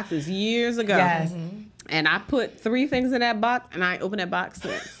those boxes years ago. Yes. And I put 3 things in that box, and I ain't opened that box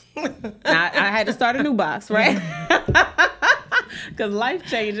since. I had to start a new box, right? Because life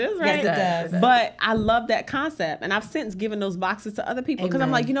changes, right? Yes, it does. But I love that concept, and I've since given those boxes to other people because I'm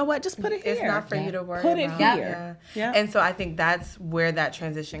Amen. like, you know what? Just put it here. It's not for you to worry Put it about. here. Yeah. Yeah. And so I think that's where that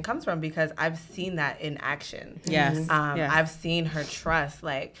transition comes from, because I've seen that in action. Yes. Yes. I've seen her trust.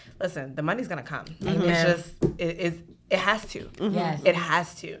 Like, listen, the money's gonna come. Amen. It's just it has to. Yes. It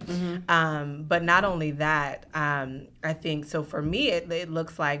has to. But not only that, I think so for me it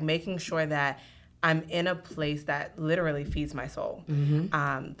looks like making sure that I'm in a place that literally feeds my soul.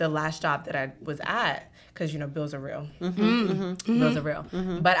 The last job that I was at, because bills are real. Bills are real.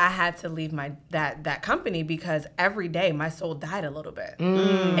 But I had to leave that company because every day my soul died a little bit.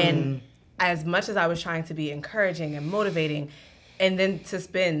 And as much as I was trying to be encouraging and motivating, and then to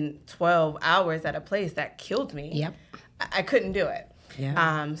spend 12 hours at a place that killed me, Yep. I couldn't do it.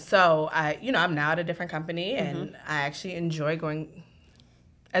 Yeah. So I'm now at a different company, and I actually enjoy going.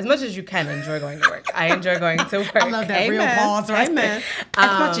 As much as you can enjoy going to work. I enjoy going to work. I love that real Amen. pause right Amen. there.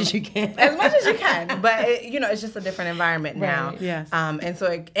 As much as you can. As much as you can, but it's just a different environment now. Right. Yes. And so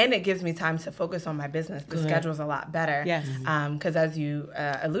it gives me time to focus on my business. The schedule's a lot better. Yes. Because as you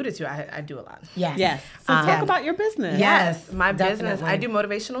alluded to, I do a lot. Yes. Yes. So talk about your business. Yes, my definitely. business. I do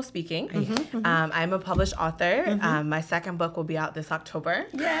motivational speaking. I'm a published author. My second book will be out this October.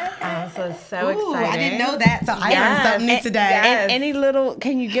 Yeah. So it's so Ooh, exciting. I didn't know that. So I learned Yes. something new today. Yes. Any little?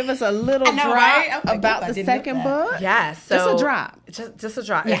 Can you give us a little I know, drop right? I'm like, about ooh, I the didn't know second that. book? Yes. Just So a drop. Just a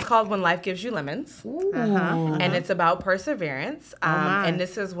drop. Yeah. It's called When Life Gives You Lemons. And it's about perseverance. my. And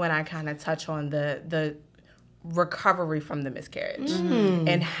this is when I kind of touch on the recovery from the miscarriage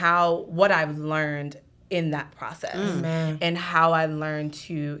and what I've learned in that process and how I learned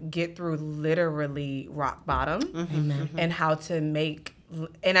to get through literally rock bottom and how to make.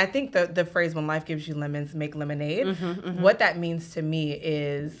 And I think the phrase "when life gives you lemons, make lemonade." What that means to me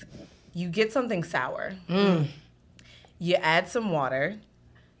is you get something sour, you add some water,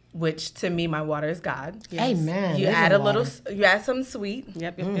 which to me, my water is God. Amen. You Living add a water. little, you add some sweet,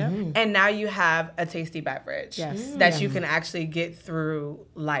 Yep. and now you have a tasty beverage Yes. that you can actually get through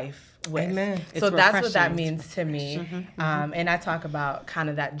life with. Amen. So It's that's what that refreshing. means to me. And I talk about kind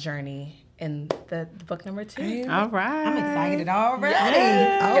of that journey in the book number 2. All right. I'm excited already.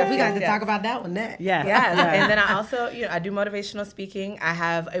 Yes. Oh, we got to yes. talk about that one next. Yes. Yes, and then I also, I do motivational speaking. I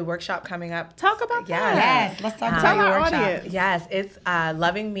have a workshop coming up. Talk about that. Yes, let's talk Tell about your our workshop. audience. Yes, it's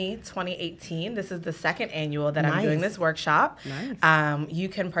Loving Me 2018. This is the second annual that I'm Nice. doing this workshop. Nice. You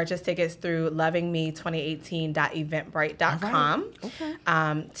can purchase tickets through lovingme2018.eventbrite.com. Okay.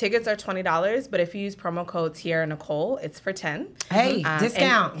 Tickets are $20, but if you use promo code Tierra Nicole, it's for 10. Hey, and-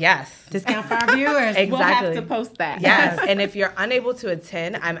 discount. yes. Discount for our viewers. Exactly. We'll have to post that. Yes, and if you're unable to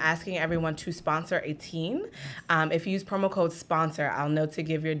attend, I'm asking everyone to sponsor a teen. If you use promo code SPONSOR, I'll know to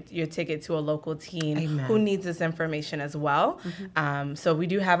give your ticket to a local teen Amen. who needs this information as well. So we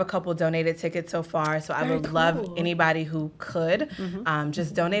do have a couple donated tickets so far, so I Very would love cool. anybody who could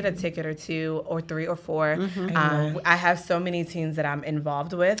just donate a ticket or 2 or 3 or 4. I have so many teens that I'm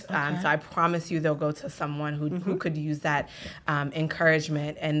involved with, so I promise you they'll go to someone who could use that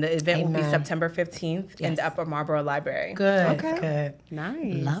encouragement. And the event will be Amen. September 15th in the Upper Marlboro Library. Good. Okay. Good.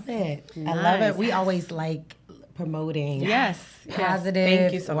 Nice. Love it. I love it. We always like promoting Yes. positive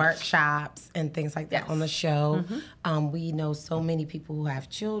Thank you so much. workshops and things like that Yes. on the show. We know so many people who have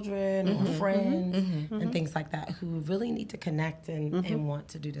children or friends and things like that who really need to connect and want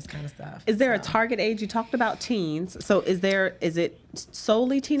to do this kind of stuff. Is there a target age? You talked about teens. So is it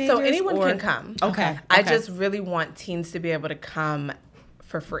solely teenagers? So anyone or- can come. Okay. I okay. just really want teens to be able to come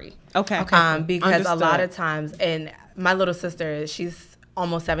for free. Okay. Because a lot Understood. of times, and my little sister, she's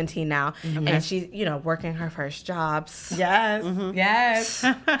almost 17 now, and she's, working her first jobs. Yes. Yes.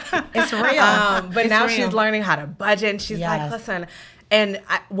 It's real. But It's now real. she's learning how to budget, and she's like, Yes. listen, and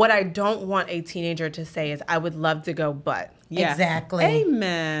what I don't want a teenager to say is, I would love to go, but. Yes. Exactly.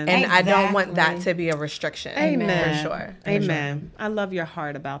 Amen. And I don't want that Exactly. to be a restriction. Amen. For sure. Amen. I love your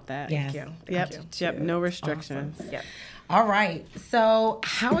heart about that. Yes. Thank you. Yep. Thank you. Yep. No restrictions. Yep. All right. So,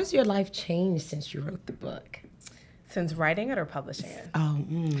 how has your life changed since you wrote the book? Since writing it or publishing it? Oh,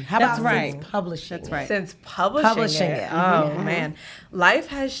 how That's about right. since publishing? That's right. Since publishing it. it. Oh, man. Life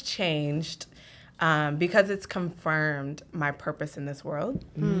has changed because it's confirmed my purpose in this world.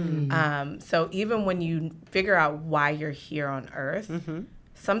 So even when you figure out why you're here on earth,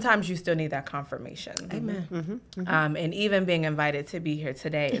 sometimes you still need that confirmation. Amen. And even being invited to be here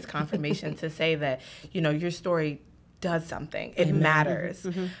today is confirmation to say that, your story does something. It matters.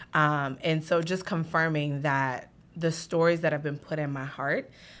 And so just confirming that the stories that have been put in my heart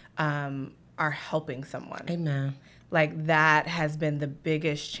are helping someone. Amen. Like that has been the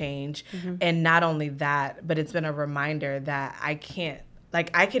biggest change. And not only that, but it's been a reminder that I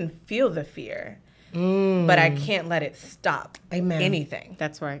can feel the fear, but I can't let it stop Amen. anything.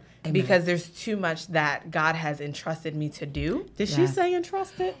 That's right. Because there's too much that God has entrusted me to do. Did she Yes. say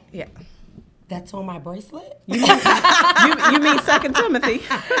entrusted? Yeah. That's on my bracelet. You mean 2 Timothy?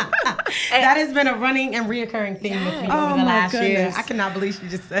 That has been a running and reoccurring theme with me Oh, over the my last year. goodness. I cannot believe she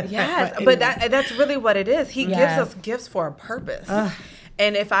just said Yes, that. but anyway. that's really what it is. He Yes. gives us gifts for a purpose.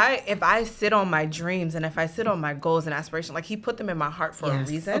 And if I sit on my dreams and if I sit on my goals and aspirations, like he put them in my heart for Yes.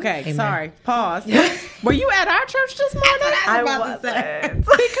 a reason. Okay, Amen. sorry. Pause. Were you at our church this morning? I about to say. wasn't.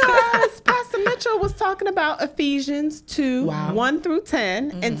 Because Pastor Mitchell was talking about Ephesians 2, Wow. 1 through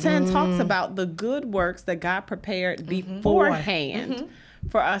 10. And 10 talks about the good works that God prepared beforehand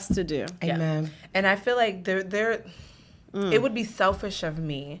for us to do. Amen. And I feel like it would be selfish of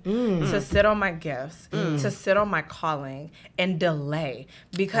me to sit on my gifts, to sit on my calling and delay.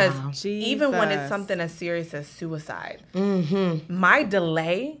 Because Wow. even when it's Jesus. something as serious as suicide, my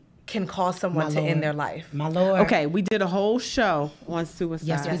delay can cause someone My to end Lord. their life. My Lord. Okay, we did a whole show on suicide.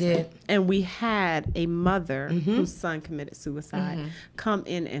 Yes, we did. And we had a mother whose son committed suicide come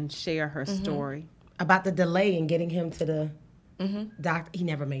in and share her story. About the delay in getting him to the doctor. He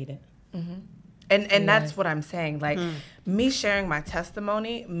never made it. And that's what I'm saying. Like me sharing my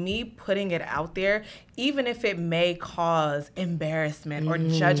testimony, me putting it out there, even if it may cause embarrassment or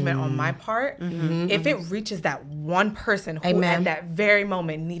judgment on my part, if it reaches that one person who Amen. at that very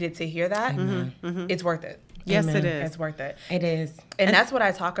moment needed to hear that, it's worth it. Yes, Amen. it is. It's worth it. It is. And that's what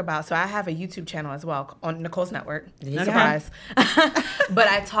I talk about. So I have a YouTube channel as well on Nicole's Network. Okay. Surprise. But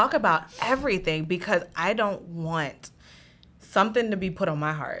I talk about everything because I don't want something to be put on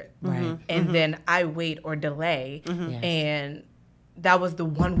my heart. Right. And then I wait or delay. Yes. And that was the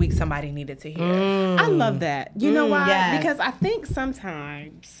 1 week somebody needed to hear. I love that. You know why? yes. Because I think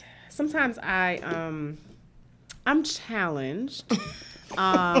sometimes I'm challenged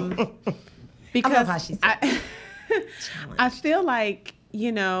Because how she said I feel like,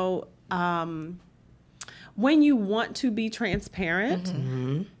 when you want to be transparent,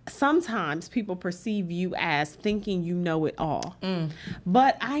 sometimes people perceive you as thinking you know it all.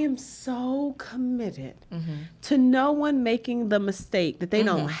 But I am so committed to no one making the mistake that they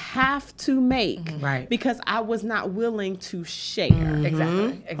don't have to make Right. because I was not willing to share.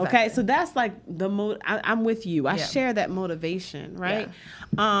 Exactly. Okay, so that's like I'm with you. I Yeah. share that motivation, right?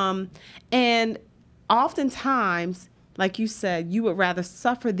 And oftentimes, like you said, you would rather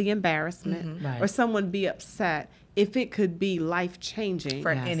suffer the embarrassment Right. or someone be upset if it could be life-changing For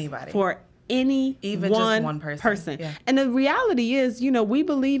anybody. for any Even just one person. Yeah. And the reality is, we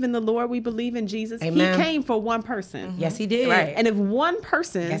believe in the Lord, we believe in Jesus. Amen. He came for one person. Yes, he did. Right. And if one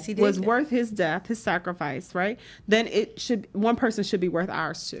person Yes, he did. was worth his death, his sacrifice, right? Then one person should be worth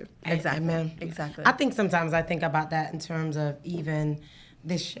ours too. Exactly. Amen. Exactly. I think sometimes I think about that in terms of even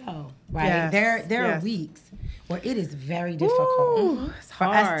this show, right? Yes, There are yes. weeks where it is very difficult it's for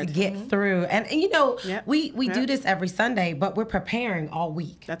us to hard. get through. And Yep. we do Yep. this every Sunday, but we're preparing all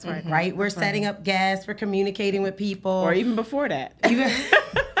week. That's right. Right? We're setting up guests, we're communicating with people. Or even before that.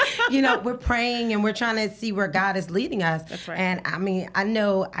 We're praying and we're trying to see where God is leading us. That's right. And I mean, I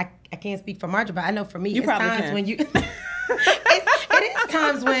know I can't speak for Marjorie, but I know for me, You it's probably times can. when you it is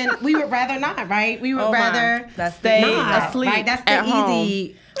times when we would rather not, right? We would Oh, my. rather That's Stay not, asleep right? That's at the home.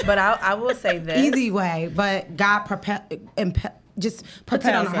 easy But I will say this. easy way. But God just puts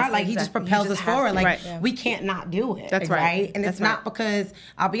it on Propels our heart, us, like He just exactly. propels He us just has forward. to. Like Right. Yeah. we can't not do it. That's right. And That's it's not because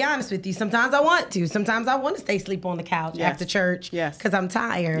I'll be honest with you. Sometimes I want to. Sometimes I want to stay asleep on the couch Yes. after church. Yes. Because I'm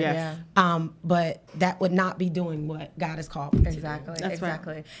tired. Yes. But that would not be doing what God has called me to do. Exactly. That's right.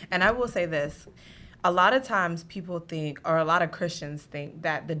 Exactly. And I will say this. A lot of times people think, or a lot of Christians think,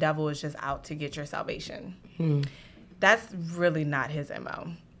 that the devil is just out to get your salvation. That's really not his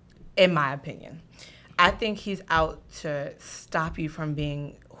MO, in my opinion. I think he's out to stop you from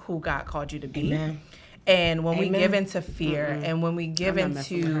being who God called you to be. Amen. And when we Amen. give into fear and when we give I'm not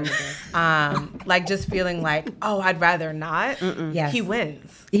messing into with her like just feeling like, oh, I'd rather not, Yes. he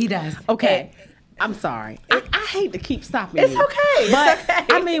wins. He does. Okay. I'm sorry. I hate to keep stopping It's you. okay. But, It's okay.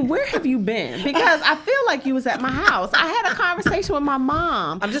 I mean, where have you been? Because I feel like you was at my house. I had a conversation with my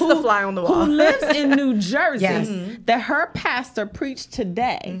mom. I'm just the fly on the wall. Who lives in New Jersey. Yes. That her pastor preached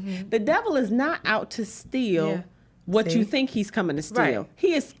today. The devil is not out to steal Yeah. what See? you think he's coming to steal. Right.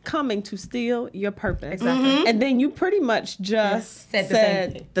 He is coming to steal your purpose. Exactly. And then you pretty much just Said said the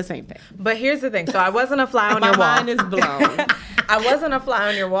same thing. the same thing. But here's the thing. So I wasn't a fly on My your wall. mind is blown. I wasn't a fly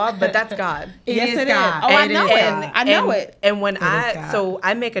on your wall, but that's God. Yes, is it is. God. Oh, I It know is it. God. I know it. And when God. so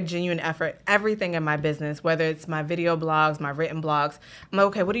I make a genuine effort, everything in my business, whether it's my video blogs, my written blogs, I'm like,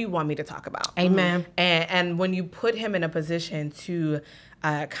 okay, what do you want me to talk about? Amen. And when you put him in a position to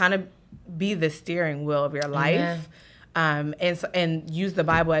kind of be the steering wheel of your life, and use the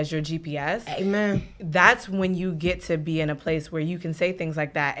Bible as your GPS, Amen. that's when you get to be in a place where you can say things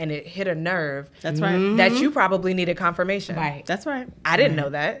like that and it hit a nerve That's right. that you probably needed confirmation. Right. That's right. I didn't know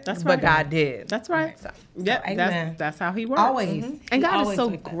that, That's but right. God did. That's right. So, Yep, amen. that's how he works. Always. And He God is always so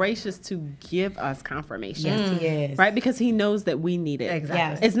like that. gracious to give us confirmation. Yes, He is. Right? Because he knows that we need it. Exactly.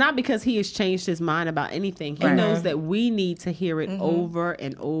 Yes. It's not because he has changed his mind about anything. He Right. knows that we need to hear it over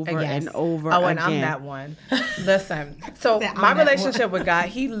and over Yes. and over Oh, again. and I'm that one. Listen, so Said, I'm my that relationship with God,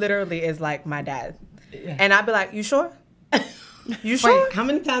 he literally is like my dad. And I'd be like, you sure? You sure? Wait, how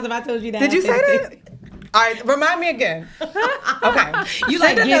many times have I told you that? Did you say that? All right, remind me again. Okay. You Send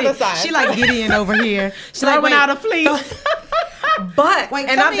like another Gideon. sign. She like Gideon over here. She like, Throwing wait, out a fleece. But, Wait,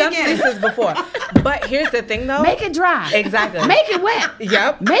 and tell I've me done again. fleeces before. But here's the thing, though. Make it dry. Exactly. Make it wet.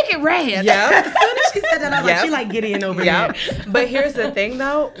 Yep. Make it red. Yep. As soon as she said that, I was like, Yep. she like Gideon over Yep. here. But here's the thing,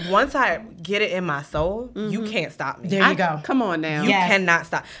 though. Once I get it in my soul, you can't stop me. There you go. Come on now. You Yes. cannot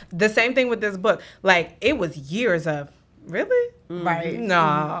stop. The same thing with this book. Like, it was years of, really? Right.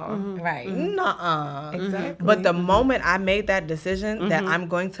 No. Right. Nuh-uh. Exactly. But the moment I made that decision that I'm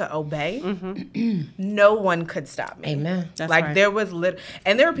going to obey, no one could stop me. Amen. That's like right. there was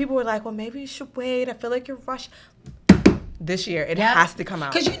and there were people who were like, well, maybe you should wait. I feel like you're rushed. This year, it has to come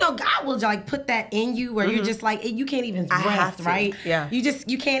out. Because God will like put that in you where you're just like, you can't even I have rest, to. right? Yeah.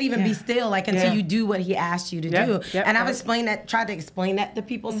 You can't even be still like until Yeah. you do what he asked you to Yep. do. Yep. And I've Right. tried to explain that to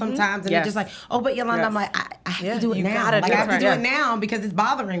people sometimes, and Yes. they're just like, oh, but Yolanda, Yes. I'm like, I have Yeah, to do it you now. gotta Like do I have it. to do Yeah. it now because it's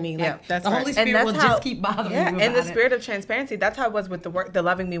bothering me. Like Yeah, that's the right. Holy And Spirit will just keep bothering yeah, you. and the about it. spirit of transparency. That's how it was with the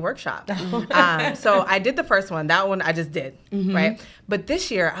Loving Me workshop. So I did the first one. That one I just did, right? But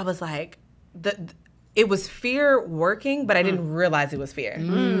this year I was like, it was fear working, but I didn't realize it was fear.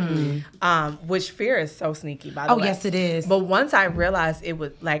 Which fear is so sneaky, by the way. Oh, yes, it is. But once I realized it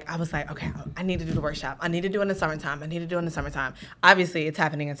was like, I was like, okay, I need to do the workshop. I need to do it in the summertime. Obviously, it's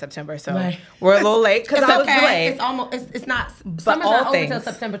happening in September, so we're a little late because I was delayed. It's almost. It's not. Summer's all not over things.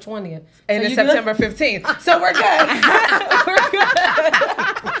 until September 20th. And So it's you September 15th. So we're good. We're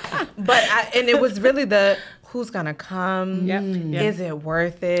good. But and it was really the who's gonna come? Yep. Is it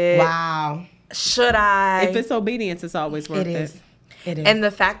worth it? Wow. Should I? If it's obedience, it's always worth It is. It is. And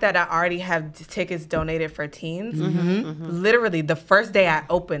the fact that I already have tickets donated for teens, literally the first day I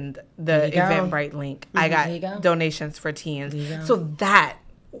opened the you go. Eventbrite link, I There you got go. donations for teens. There you go. So that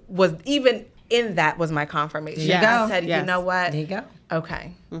was, even in that was my confirmation. There you I go. said, Yes. you know what? there you go.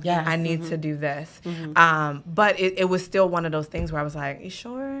 Okay. Yes. I need to do this. But it was still one of those things where I was like, you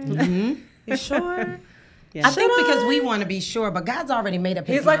sure? You sure? Yeah. I think because we want to be sure, but God's already made up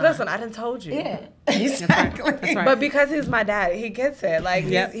his He's like, mind. listen, I done told you. Yeah. Exactly. That's right. But because he's my dad, he gets it. Like,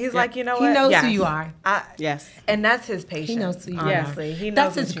 Yep. he's Yep. like, you know He what? knows Yes. who you are. Yes. And that's his patience. He knows who you honestly. are. He knows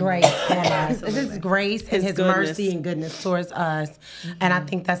That's what his you grace need. on us. It's his grace and His his goodness. mercy and goodness towards us. And I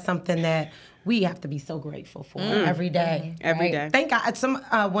think that's something that we have to be so grateful for every day. Every right? day. Thank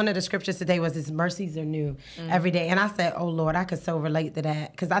God. One of the scriptures today was his mercies are new every day. And I said, oh, Lord, I could so relate to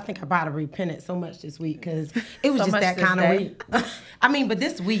that. Because I think I probably repented so much this week because it was So just much that this kind of day. week. I mean, but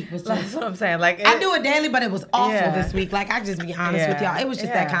this week was That's just... what I'm saying. Like, I do it daily, but it was awful Yeah. this week. Like, I just be honest with Yeah. y'all. It was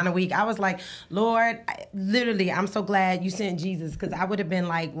just that Yeah. kind of week. I was like, Lord, literally, I'm so glad you sent Jesus because I would have been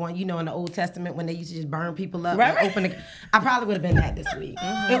like one, in the Old Testament when they used to just burn people up. Right. And open the, I probably would have been that this week.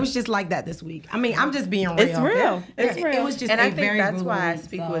 It was just like that this week. I mean, I'm just being real. It's real. Yeah. It's Yeah, real. It was just and a I think very that's brutal why I week,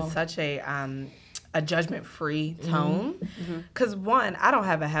 speak so. with such a judgment-free tone. Because one, I don't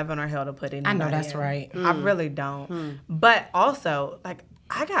have a heaven or hell to put anybody I know that's in. right. I really don't. But also, like,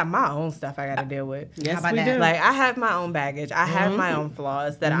 I got my own stuff I got to deal with. Yes, about we that? do. Like, I have my own baggage. I have my own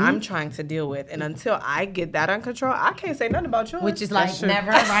flaws that I'm trying to deal with. And until I get that under control, I can't say nothing about yours. Which is like true.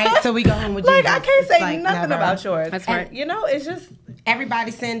 never, right? Till we go home with like, Jesus. I can't It's say like nothing never. about yours. That's And, right. it's just... Everybody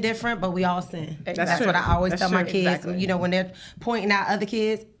sin different, but we all sin. That's true. what I always That's tell my true. kids. Exactly. When they're pointing out other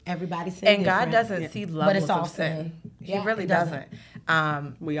kids, everybody sin And God different. doesn't see But levels it's all of sin. sin. He Yeah, really he doesn't.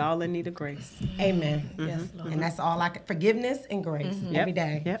 doesn't. We all in need of grace. Amen. Yes, Lord. And that's all forgiveness and grace every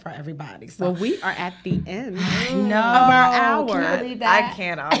day Yep. for everybody. So Well, we are at the end. no, of our hour. Can I believe that? I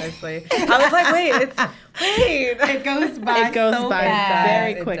can't, honestly. I was like, wait. It goes by. It goes so by fast.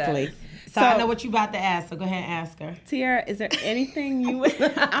 very It quickly. does. So I know what you about to ask. So go ahead and ask her. Tiara, is there anything you would...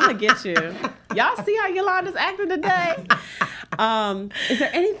 I'm going to get you. Y'all see how Yolanda's acting today? Is there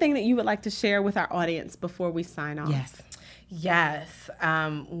anything that you would like to share with our audience before we sign off? Yes.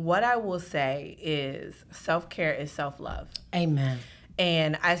 What I will say is self-care is self-love. Amen.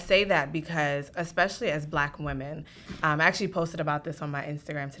 And I say that because, especially as Black women, I actually posted about this on my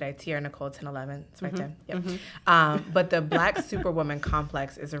Instagram today, Tiara Nicole 1011. It's right there. Yep. But the Black superwoman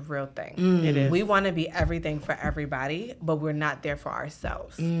complex is a real thing. It is. We want to be everything for everybody, but we're not there for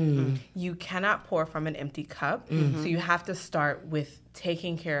ourselves. You cannot pour from an empty cup. So you have to start with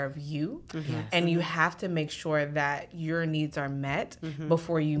taking care of you. And you have to make sure that your needs are met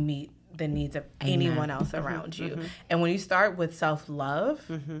before you meet the needs of anyone else around you. And when you start with self-love,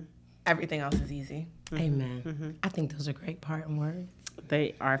 everything else is easy. Amen. I think those are great parting words.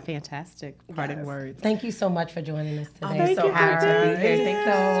 They are fantastic parting words. Thank you so much for joining us today. Thank so you for honored to being be here.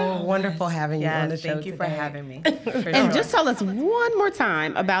 here. So wonderful having you on the Yes, show thank you for today. having me. And just tell us one more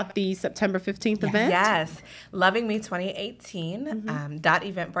time about the September 15th event. Yes, Loving Me 2018,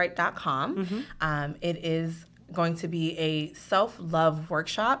 .eventbrite.com. It is going to be a self-love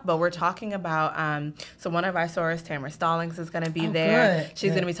workshop, but we're talking about, so one of our sorors, Tamara Stallings, is going to be there. good, She's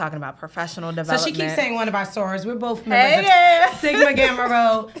good. going to be talking about professional So development. she keeps saying one of our sorors. We're both members Hey, of Sigma Gamma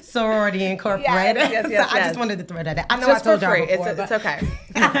Rho Sorority Incorporated. Yes, So I yes. just wanted to throw that out. I know Just I told for y'all free. before, It's but-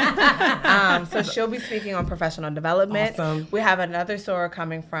 okay. So she'll be speaking on professional development. Awesome. We have another soror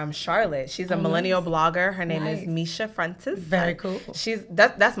coming from Charlotte. She's a millennial blogger. Her name is Misha Frentis. Very cool. She's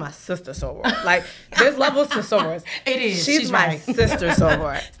that's my sister soror. Like, there's levels to sorors. It is. She's my right. sister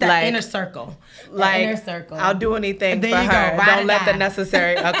soror. It's that like, inner circle. That like, inner circle. I'll do anything There for you go. her. Ride Don't or let the die.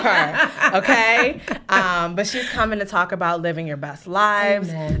 necessary occur. Okay? But she's coming to talk about living your best lives.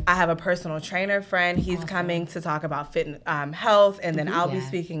 Amen. I have a personal trainer friend. He's coming to talk about fit, health, and then I'll be Yes.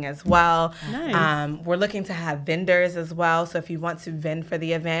 speaking as well. Nice. We're looking to have vendors as well. So if you want to vend for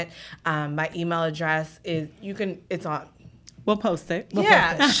the event, my email address is it's on We'll post it.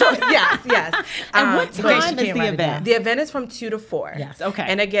 Yeah, sure. Yes. And what in case time you is can't the write it down. event? The event is from 2 to 4. Yes. Okay.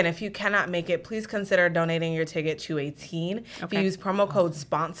 And again, if you cannot make it, please consider donating your ticket to a teen. If you use promo code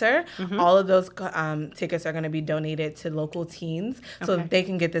SPONSOR, all of those tickets are going to be donated to local teens so that they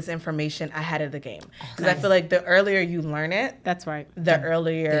can get this information ahead of the game. Because I feel like the earlier you learn it, That's right. the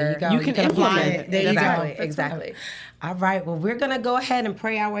earlier There you go. You can apply implement it. it. There you Exactly, go. exactly. All right. Well, we're going to go ahead and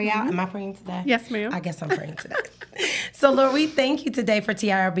pray our way out. Am I praying today? Yes, ma'am. I guess I'm praying today. So, Lord, we thank you today for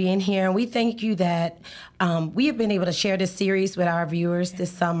Tiara being here. And we thank you that we have been able to share this series with our viewers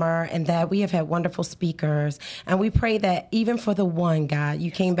this summer and that we have had wonderful speakers. And we pray that even for the one, God,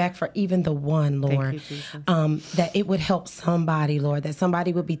 you came back for even the one, Lord, you, Jesus. that it would help somebody, Lord, that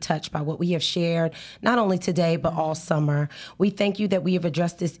somebody would be touched by what we have shared, not only today, but all summer. We thank you that we have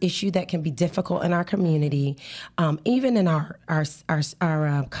addressed this issue that can be difficult in our community, even in our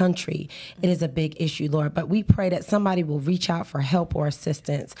country. It is a big issue, Lord. But we pray that somebody will reach out for help or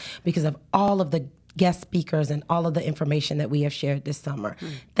assistance because of all of the guest speakers and all of the information that we have shared this summer.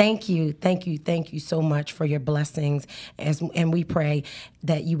 Thank you so much for your blessings. And we pray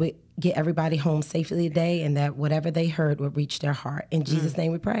that you would get everybody home safely today and that whatever they heard would reach their heart. In Jesus'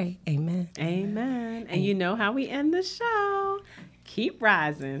 name we pray. Amen. Amen. And you know how we end the show. Keep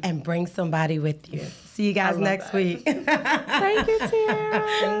rising. And bring somebody with you. See you guys next week. Thank you, Tiara.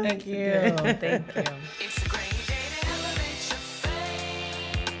 Thank you. Thank you. It's a great day to elevate your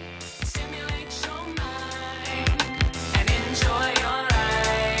faith, stimulate your mind, and enjoy your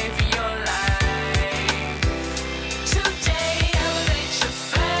life, Today, elevate your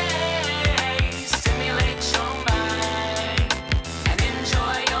faith, stimulate your mind, and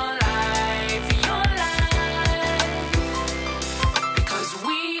enjoy your life, because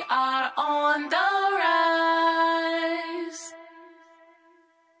we are on the rise.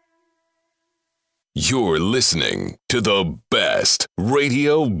 You're listening to the best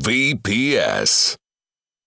Radio VPS.